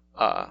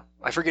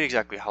 I forget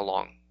exactly how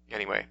long.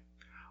 Anyway,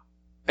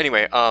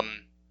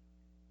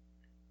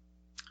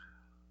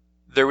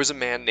 there was a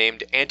man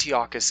named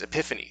Antiochus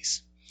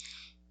Epiphanes,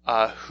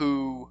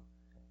 who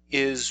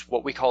is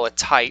what we call a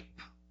type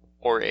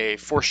or a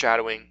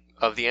foreshadowing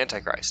of the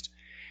Antichrist.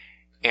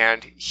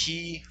 And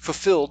he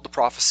fulfilled the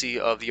prophecy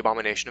of the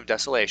abomination of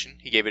desolation.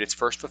 He gave it its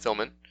first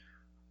fulfillment,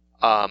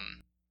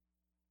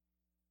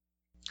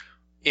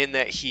 in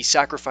that he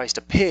sacrificed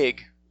a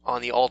pig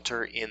on the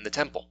altar in the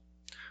temple,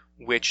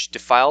 which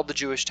defiled the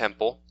Jewish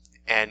temple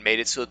and made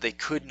it so that they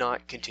could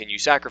not continue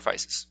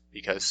sacrifices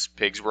because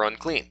pigs were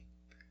unclean.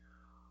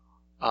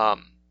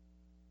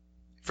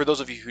 For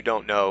those of you who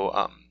don't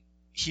know,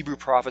 Hebrew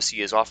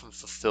prophecy is often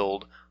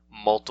fulfilled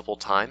multiple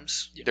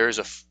times. Yep.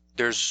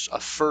 There's a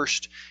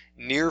first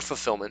near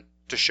fulfillment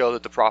to show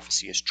that the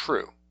prophecy is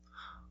true.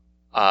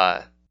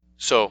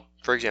 So,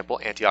 for example,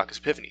 Antiochus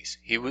Epiphanes,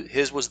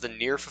 his was the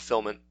near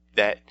fulfillment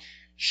that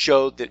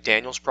showed that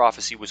Daniel's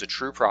prophecy was a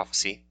true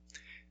prophecy,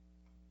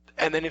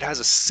 and then it has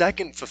a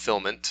second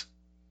fulfillment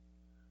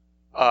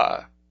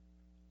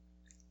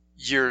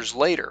years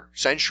later,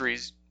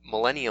 centuries,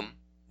 millennium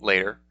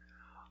later,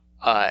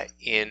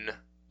 in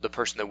the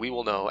person that we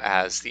will know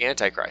as the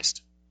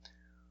Antichrist.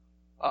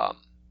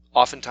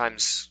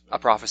 Oftentimes, a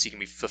prophecy can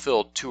be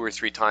fulfilled 2 or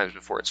 3 times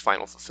before its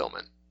final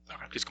fulfillment,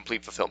 its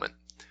complete fulfillment.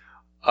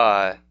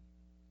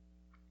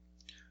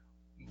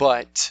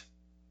 But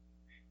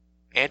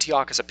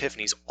Antiochus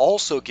Epiphanes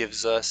also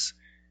gives us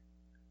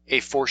a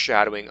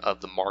foreshadowing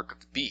of the mark of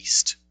the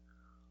beast,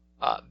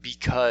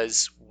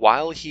 because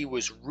while he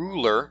was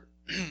ruler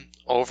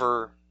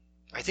over,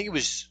 I think it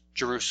was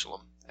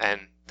Jerusalem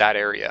and that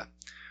area,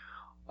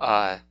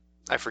 I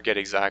forget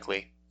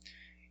exactly,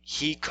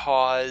 he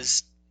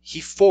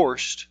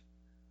forced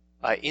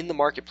in the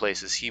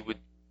marketplaces, he would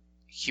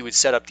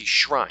set up these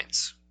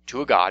shrines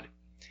to a god,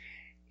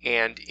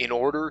 and in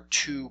order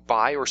to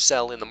buy or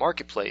sell in the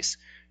marketplace,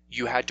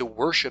 you had to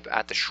worship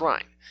at the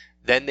shrine.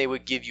 Then they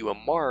would give you a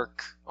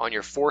mark on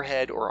your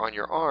forehead or on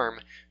your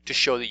arm to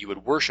show that you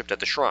had worshipped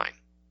at the shrine.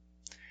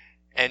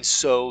 And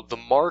so the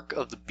mark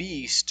of the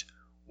beast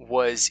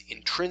was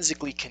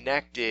intrinsically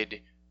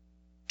connected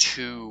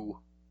to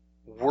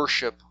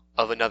worship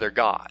of another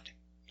god.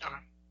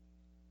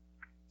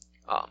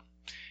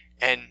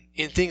 And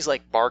in things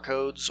like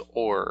barcodes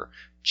or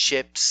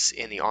chips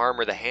in the arm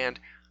or the hand,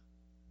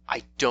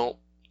 I don't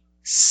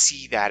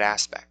see that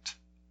aspect.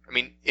 I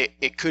mean,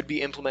 it could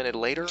be implemented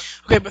later.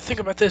 Okay, but think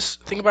about this.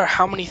 Think about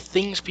how many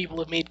things people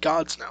have made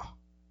gods now.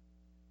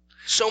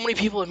 So many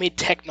people have made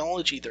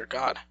technology their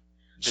god.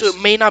 So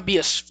it may not be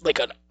a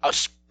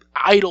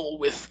idol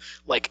with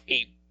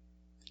a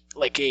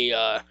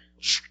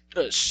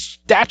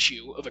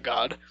statue of a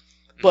god,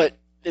 but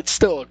it's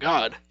still a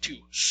god to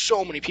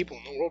so many people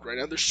in the world right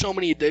now. There's so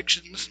many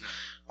addictions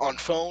on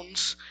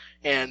phones,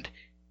 and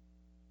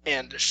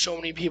there's so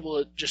many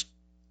people just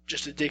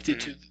addicted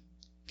to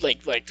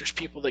like there's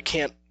people that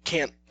can't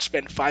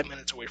spend 5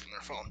 minutes away from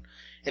their phone,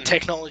 and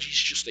technology is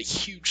just a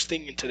huge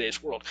thing in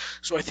today's world.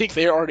 So I think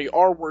they already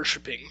are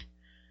worshiping,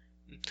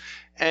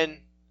 and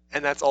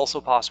that's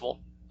also possible.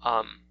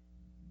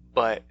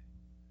 But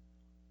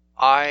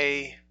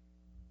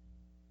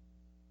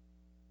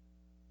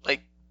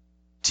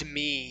to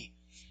me,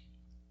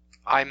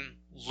 I'm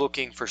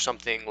looking for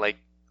something like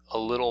a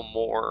little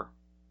more,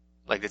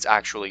 like it's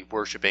actually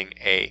worshiping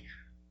a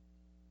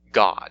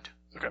god.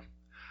 Okay.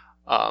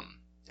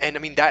 And I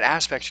mean, that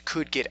aspect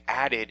could get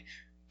added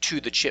to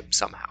the chip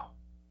somehow.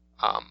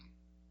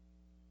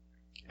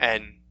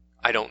 And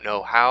I don't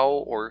know how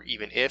or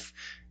even if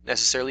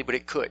necessarily, but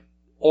it could.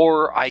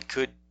 Or I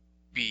could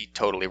be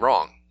totally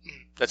wrong.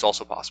 That's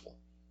also possible.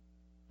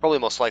 Probably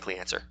the most likely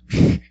answer.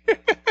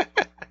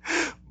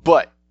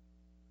 But,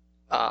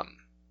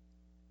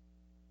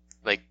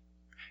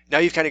 now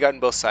you've kind of gotten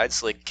both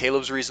sides. Like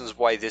Caleb's reasons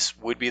why this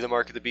would be the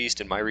mark of the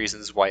beast, and my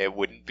reasons why it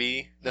wouldn't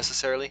be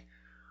necessarily.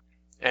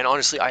 And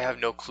honestly, I have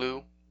no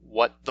clue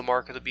what the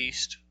mark of the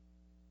beast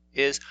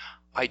is.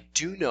 I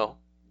do know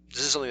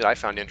this is something that I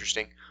found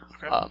interesting.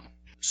 Okay.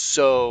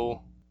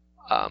 So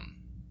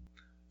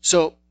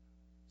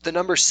the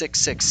number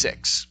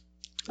 666,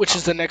 Which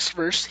is the next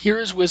verse. Here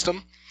is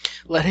wisdom.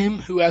 Let him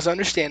who has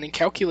understanding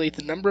calculate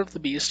the number of the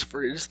beast,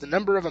 for it is the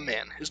number of a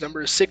man. His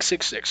number is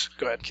 666.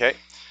 Go ahead. Okay.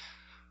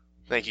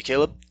 Thank you,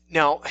 Caleb.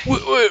 Now,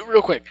 Wait,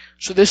 real quick.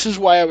 So this is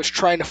why I was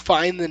trying to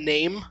find the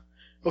name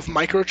of the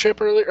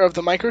microchip earlier,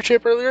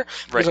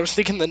 because Right. I was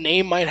thinking the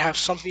name might have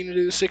something to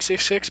do with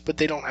 666, but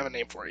they don't have a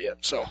name for it yet.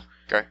 So.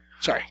 Okay.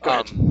 Sorry. Go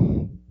ahead.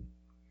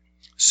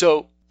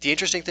 So the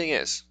interesting thing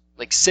is,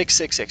 like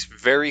 666,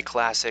 very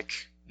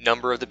classic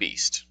number of the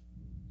beast.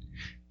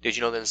 Did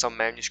you know that in some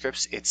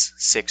manuscripts it's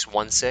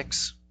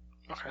 616?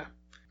 Okay.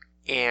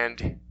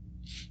 And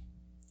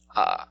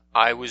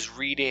I was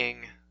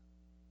reading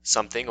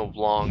something a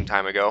long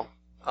time ago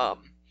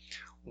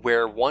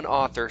where one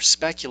author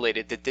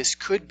speculated that this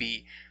could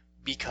be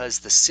because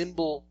the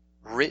symbol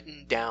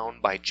written down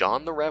by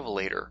John the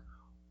Revelator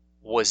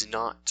was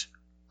not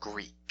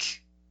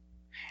Greek.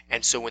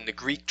 And so when the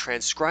Greek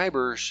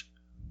transcribers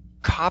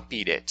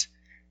copied it,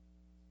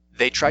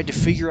 they tried to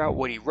figure out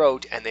what he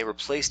wrote, and they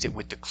replaced it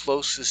with the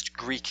closest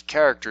Greek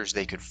characters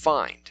they could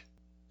find.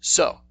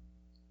 So,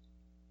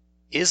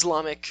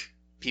 Islamic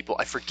people,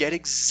 I forget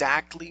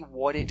exactly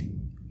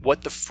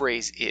what the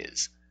phrase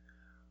is,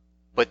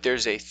 but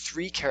there's a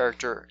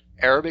 3-character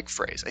Arabic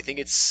phrase. I think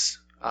it's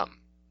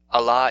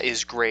Allah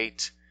is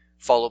great,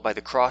 followed by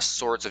the crossed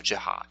swords of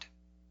jihad.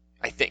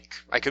 I think.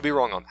 I could be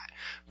wrong on that.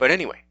 But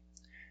anyway,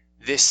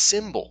 this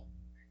symbol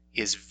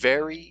is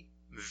very,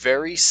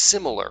 very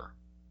similar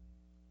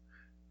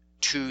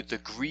to the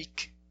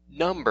Greek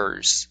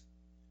numbers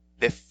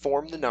that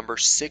form the number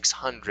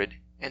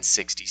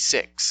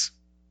 666.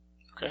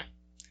 Okay.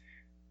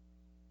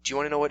 Do you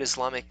want to know what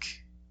Islamic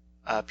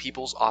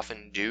peoples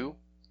often do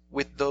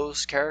with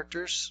those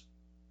characters?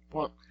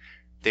 What?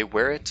 They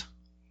wear it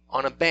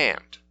on a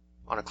band,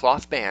 on a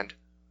cloth band.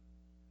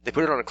 They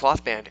put it on a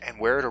cloth band and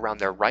wear it around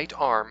their right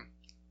arm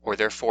or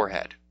their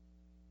forehead.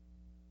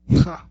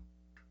 Huh.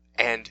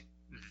 And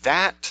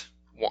that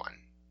one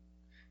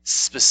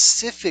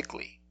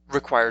specifically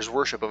requires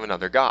worship of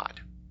another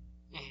god,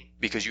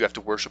 because you have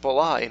to worship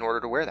Allah in order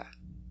to wear that.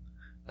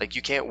 Like,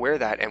 you can't wear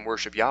that and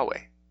worship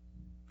Yahweh,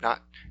 not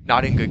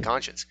in good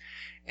conscience.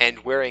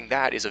 And wearing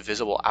that is a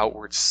visible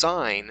outward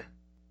sign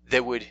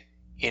that would,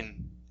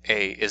 in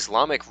a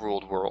Islamic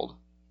ruled world,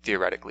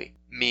 theoretically,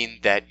 mean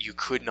that you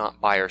could not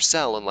buy or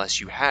sell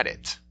unless you had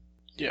it.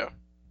 Yeah.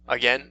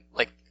 Again,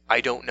 like,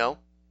 I don't know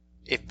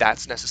if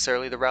that's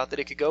necessarily the route that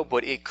it could go,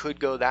 but it could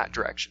go that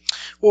direction.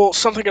 Well,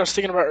 something I was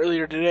thinking about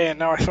earlier today, and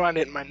now I find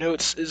it in my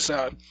notes, is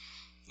 3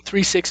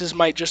 6s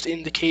might just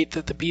indicate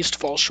that the beast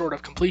falls short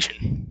of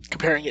completion,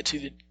 comparing it to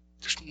the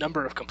just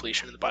number of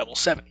completion in the Bible,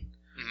 7.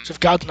 Mhm. So if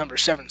God's number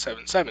is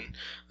 777,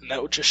 then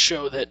that would just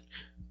show that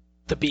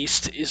the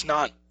beast is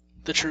not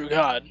the true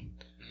God.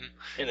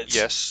 And it's,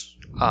 Yes.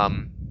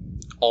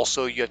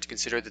 Also, you have to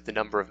consider that the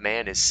number of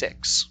man is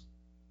 6.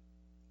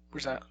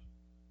 Where's that?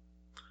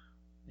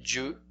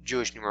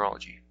 Jewish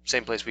numerology.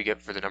 Same place we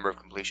get for the number of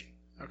completion.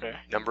 Okay.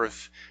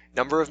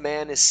 Number of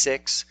man is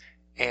 6,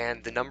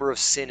 and the number of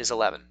sin is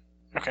 11.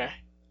 Okay.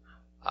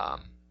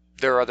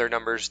 There are other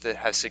numbers that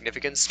have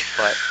significance,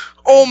 but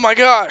Oh my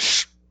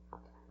gosh!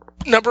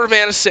 Number of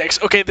man is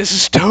 6. Okay, this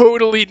is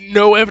totally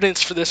no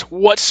evidence for this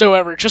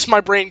whatsoever. Just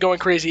my brain going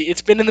crazy.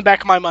 It's been in the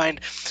back of my mind.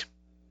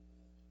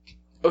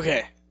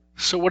 Okay,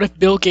 so what if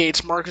Bill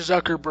Gates, Mark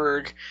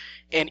Zuckerberg,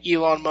 and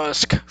Elon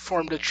Musk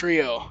formed a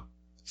trio?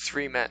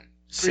 3 men.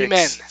 3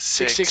 men,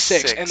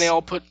 666, and they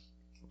all put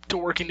to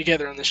working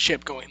together on this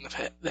chip going in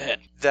the head.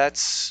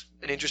 That's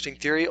an interesting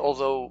theory,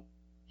 although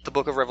the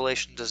book of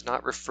Revelation does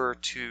not refer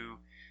to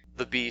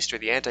the beast or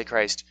the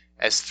Antichrist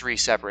as 3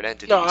 separate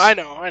entities. No, I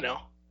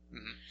know.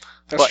 Mhm.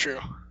 That's But- true.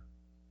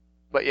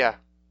 But yeah.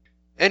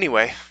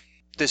 Anyway,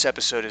 this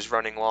episode is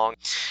running long.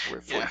 We're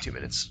at Yeah. 42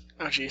 minutes.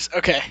 Oh jeez.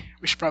 Okay,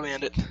 we should probably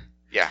end it.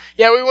 Yeah.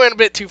 Yeah, we went a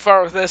bit too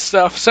far with this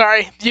stuff.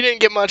 Sorry, you didn't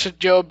get much of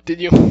Job, did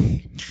you?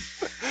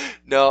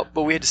 No,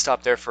 but we had to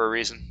stop there for a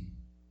reason.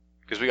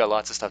 Because we got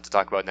lots of stuff to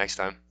talk about next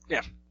time.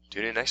 Yeah.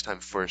 Tune in next time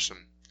for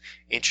some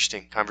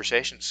interesting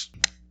conversations.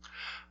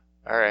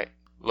 Alright,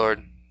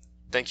 Lord,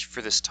 thank you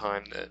for this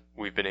time that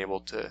we've been able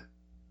to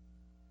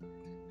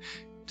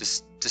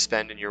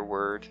spend in your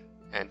word,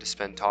 and to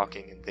spend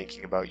talking and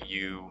thinking about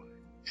you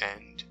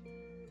and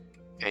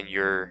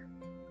your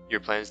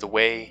plans, the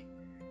way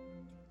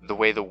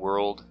the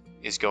world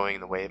is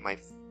going, the way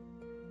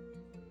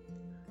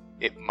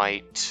it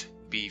might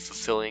be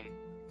fulfilling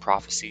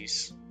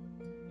prophecies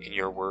in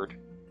your word.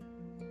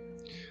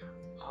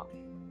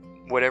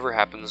 Whatever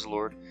happens,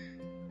 Lord,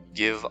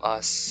 give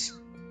us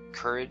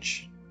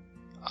courage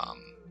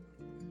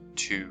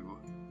to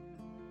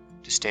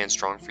stand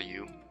strong for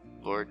you,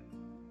 Lord,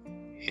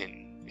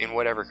 in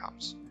whatever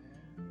comes.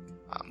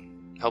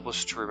 Help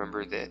us to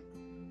remember that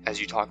as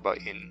you talk about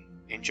in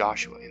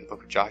Joshua, in the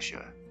book of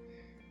Joshua,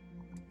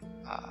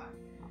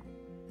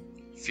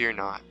 fear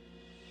not,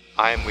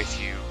 I am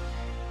with you,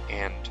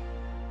 and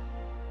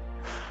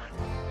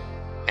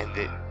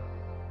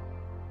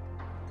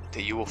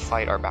that you will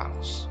fight our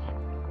battles,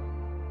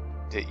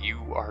 that you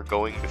are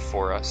going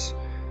before us,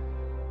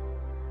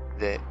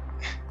 that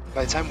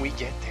by the time we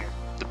get there,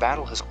 the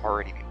battle has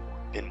already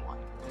been won.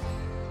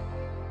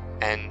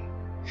 And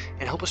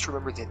help us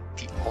remember that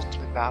the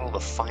ultimate battle, the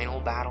final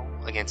battle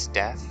against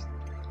death,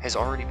 has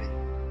already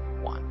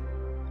been won.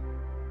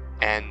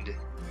 And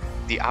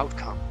the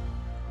outcome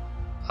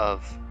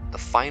of the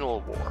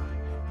final war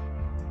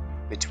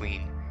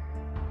between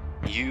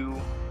you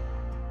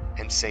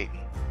and Satan,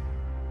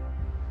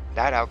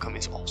 that outcome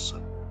is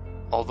also,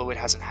 although it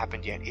hasn't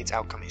happened yet, its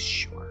outcome is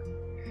sure.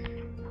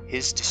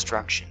 His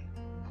destruction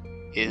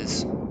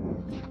is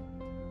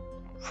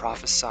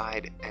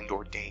prophesied and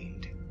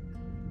ordained.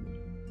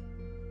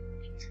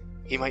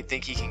 He might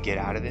think he can get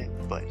out of it,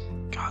 but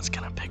God's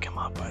gonna pick him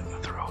up by the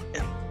throat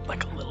and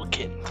like a little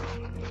kid and throw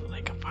him into the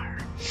lake of fire.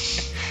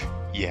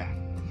 yeah.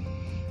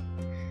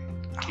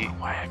 I don't know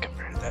why I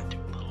compared that to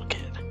a little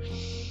kid.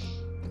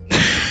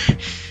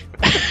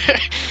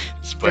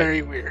 It's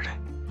very weird.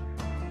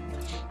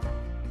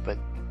 But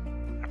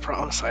I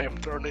promise I am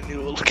throwing any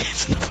little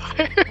kids in the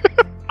fire.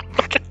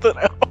 I'll get that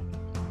out.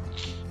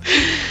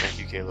 thank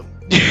you, Caleb.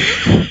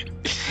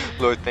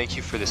 Lord, thank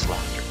you for this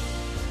laughter.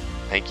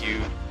 Thank you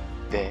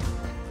that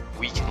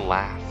we can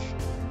laugh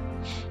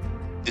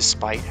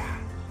despite.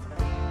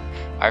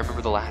 I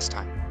remember the last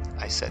time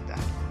I said that.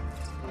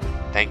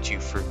 Thanked you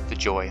for the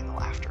joy and the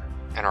laughter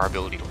and our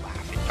ability to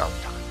laugh in dark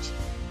times.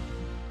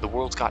 The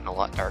world's gotten a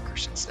lot darker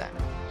since then.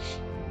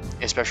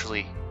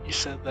 Especially You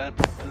said that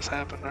this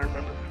happened, I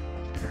remember.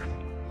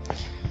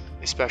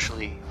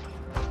 especially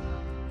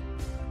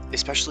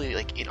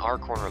like in our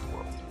corner of the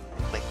world.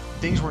 Like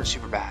things weren't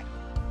super bad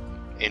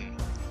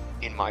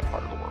in my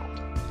part of the world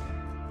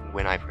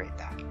when I prayed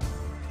that.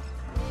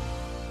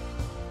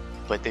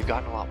 But they've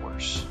gotten a lot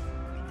worse.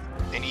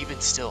 And even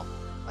still,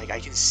 like I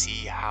can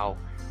see how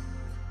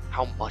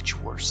much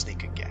worse they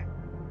could get.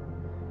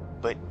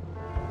 But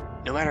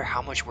no matter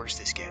how much worse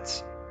this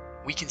gets,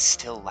 we can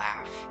still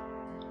laugh.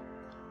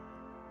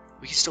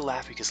 We can still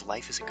laugh because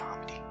life is a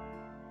comedy.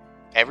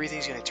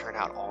 Everything's going to turn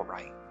out all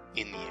right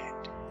in the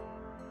end.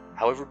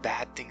 However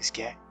bad things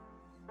get,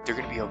 they're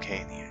going to be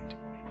okay in the end.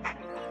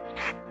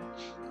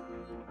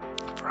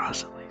 For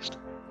us, at least.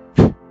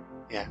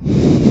 Yeah,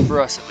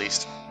 for us at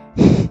least.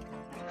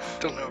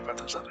 Don't know about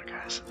those other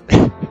guys.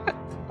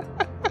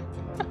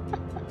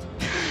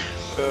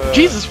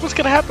 Jesus, what's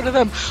gonna happen to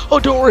them? Oh,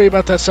 don't worry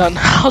about that, son.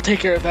 I'll take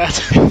care of that.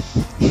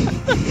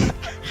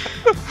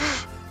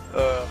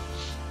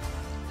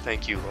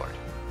 Thank you, Lord,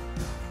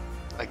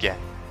 again,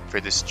 for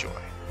this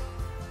joy,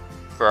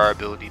 for our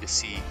ability to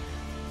see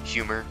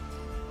humor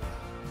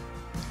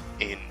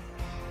in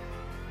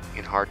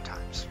hard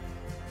times.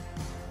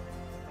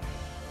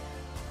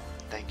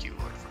 Thank you,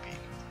 Lord, for being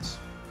with us.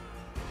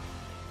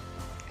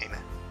 Amen.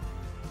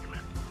 Amen.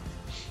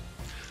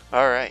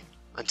 All right,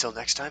 until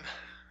next time,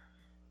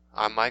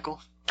 I'm Michael,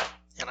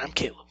 And I'm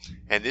Caleb.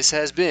 and this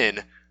has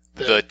been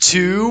The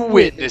Two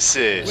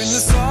Witnesses. When the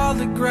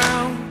solid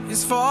ground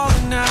is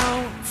falling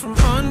out from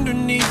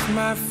underneath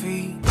my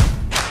feet,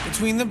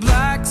 between the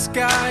black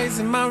skies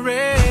and my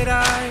red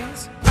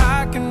eyes,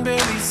 I can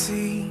barely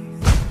see.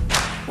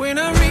 When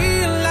I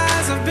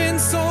realize I've been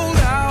sold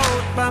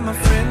out by my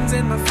friends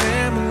and my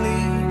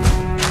family,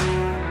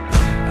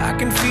 I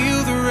can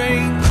feel the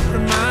rain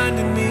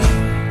reminding me.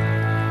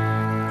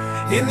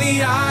 In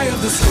the eye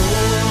of the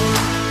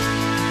storm,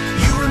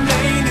 you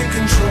remain in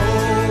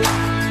control.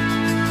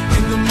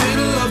 In the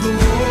middle of the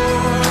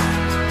war,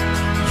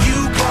 you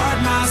guard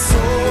my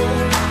soul.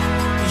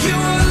 You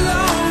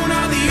alone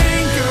are the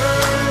anchor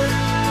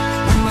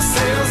when my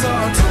sails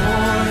are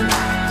torn.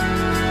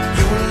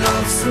 Your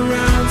love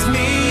surrounds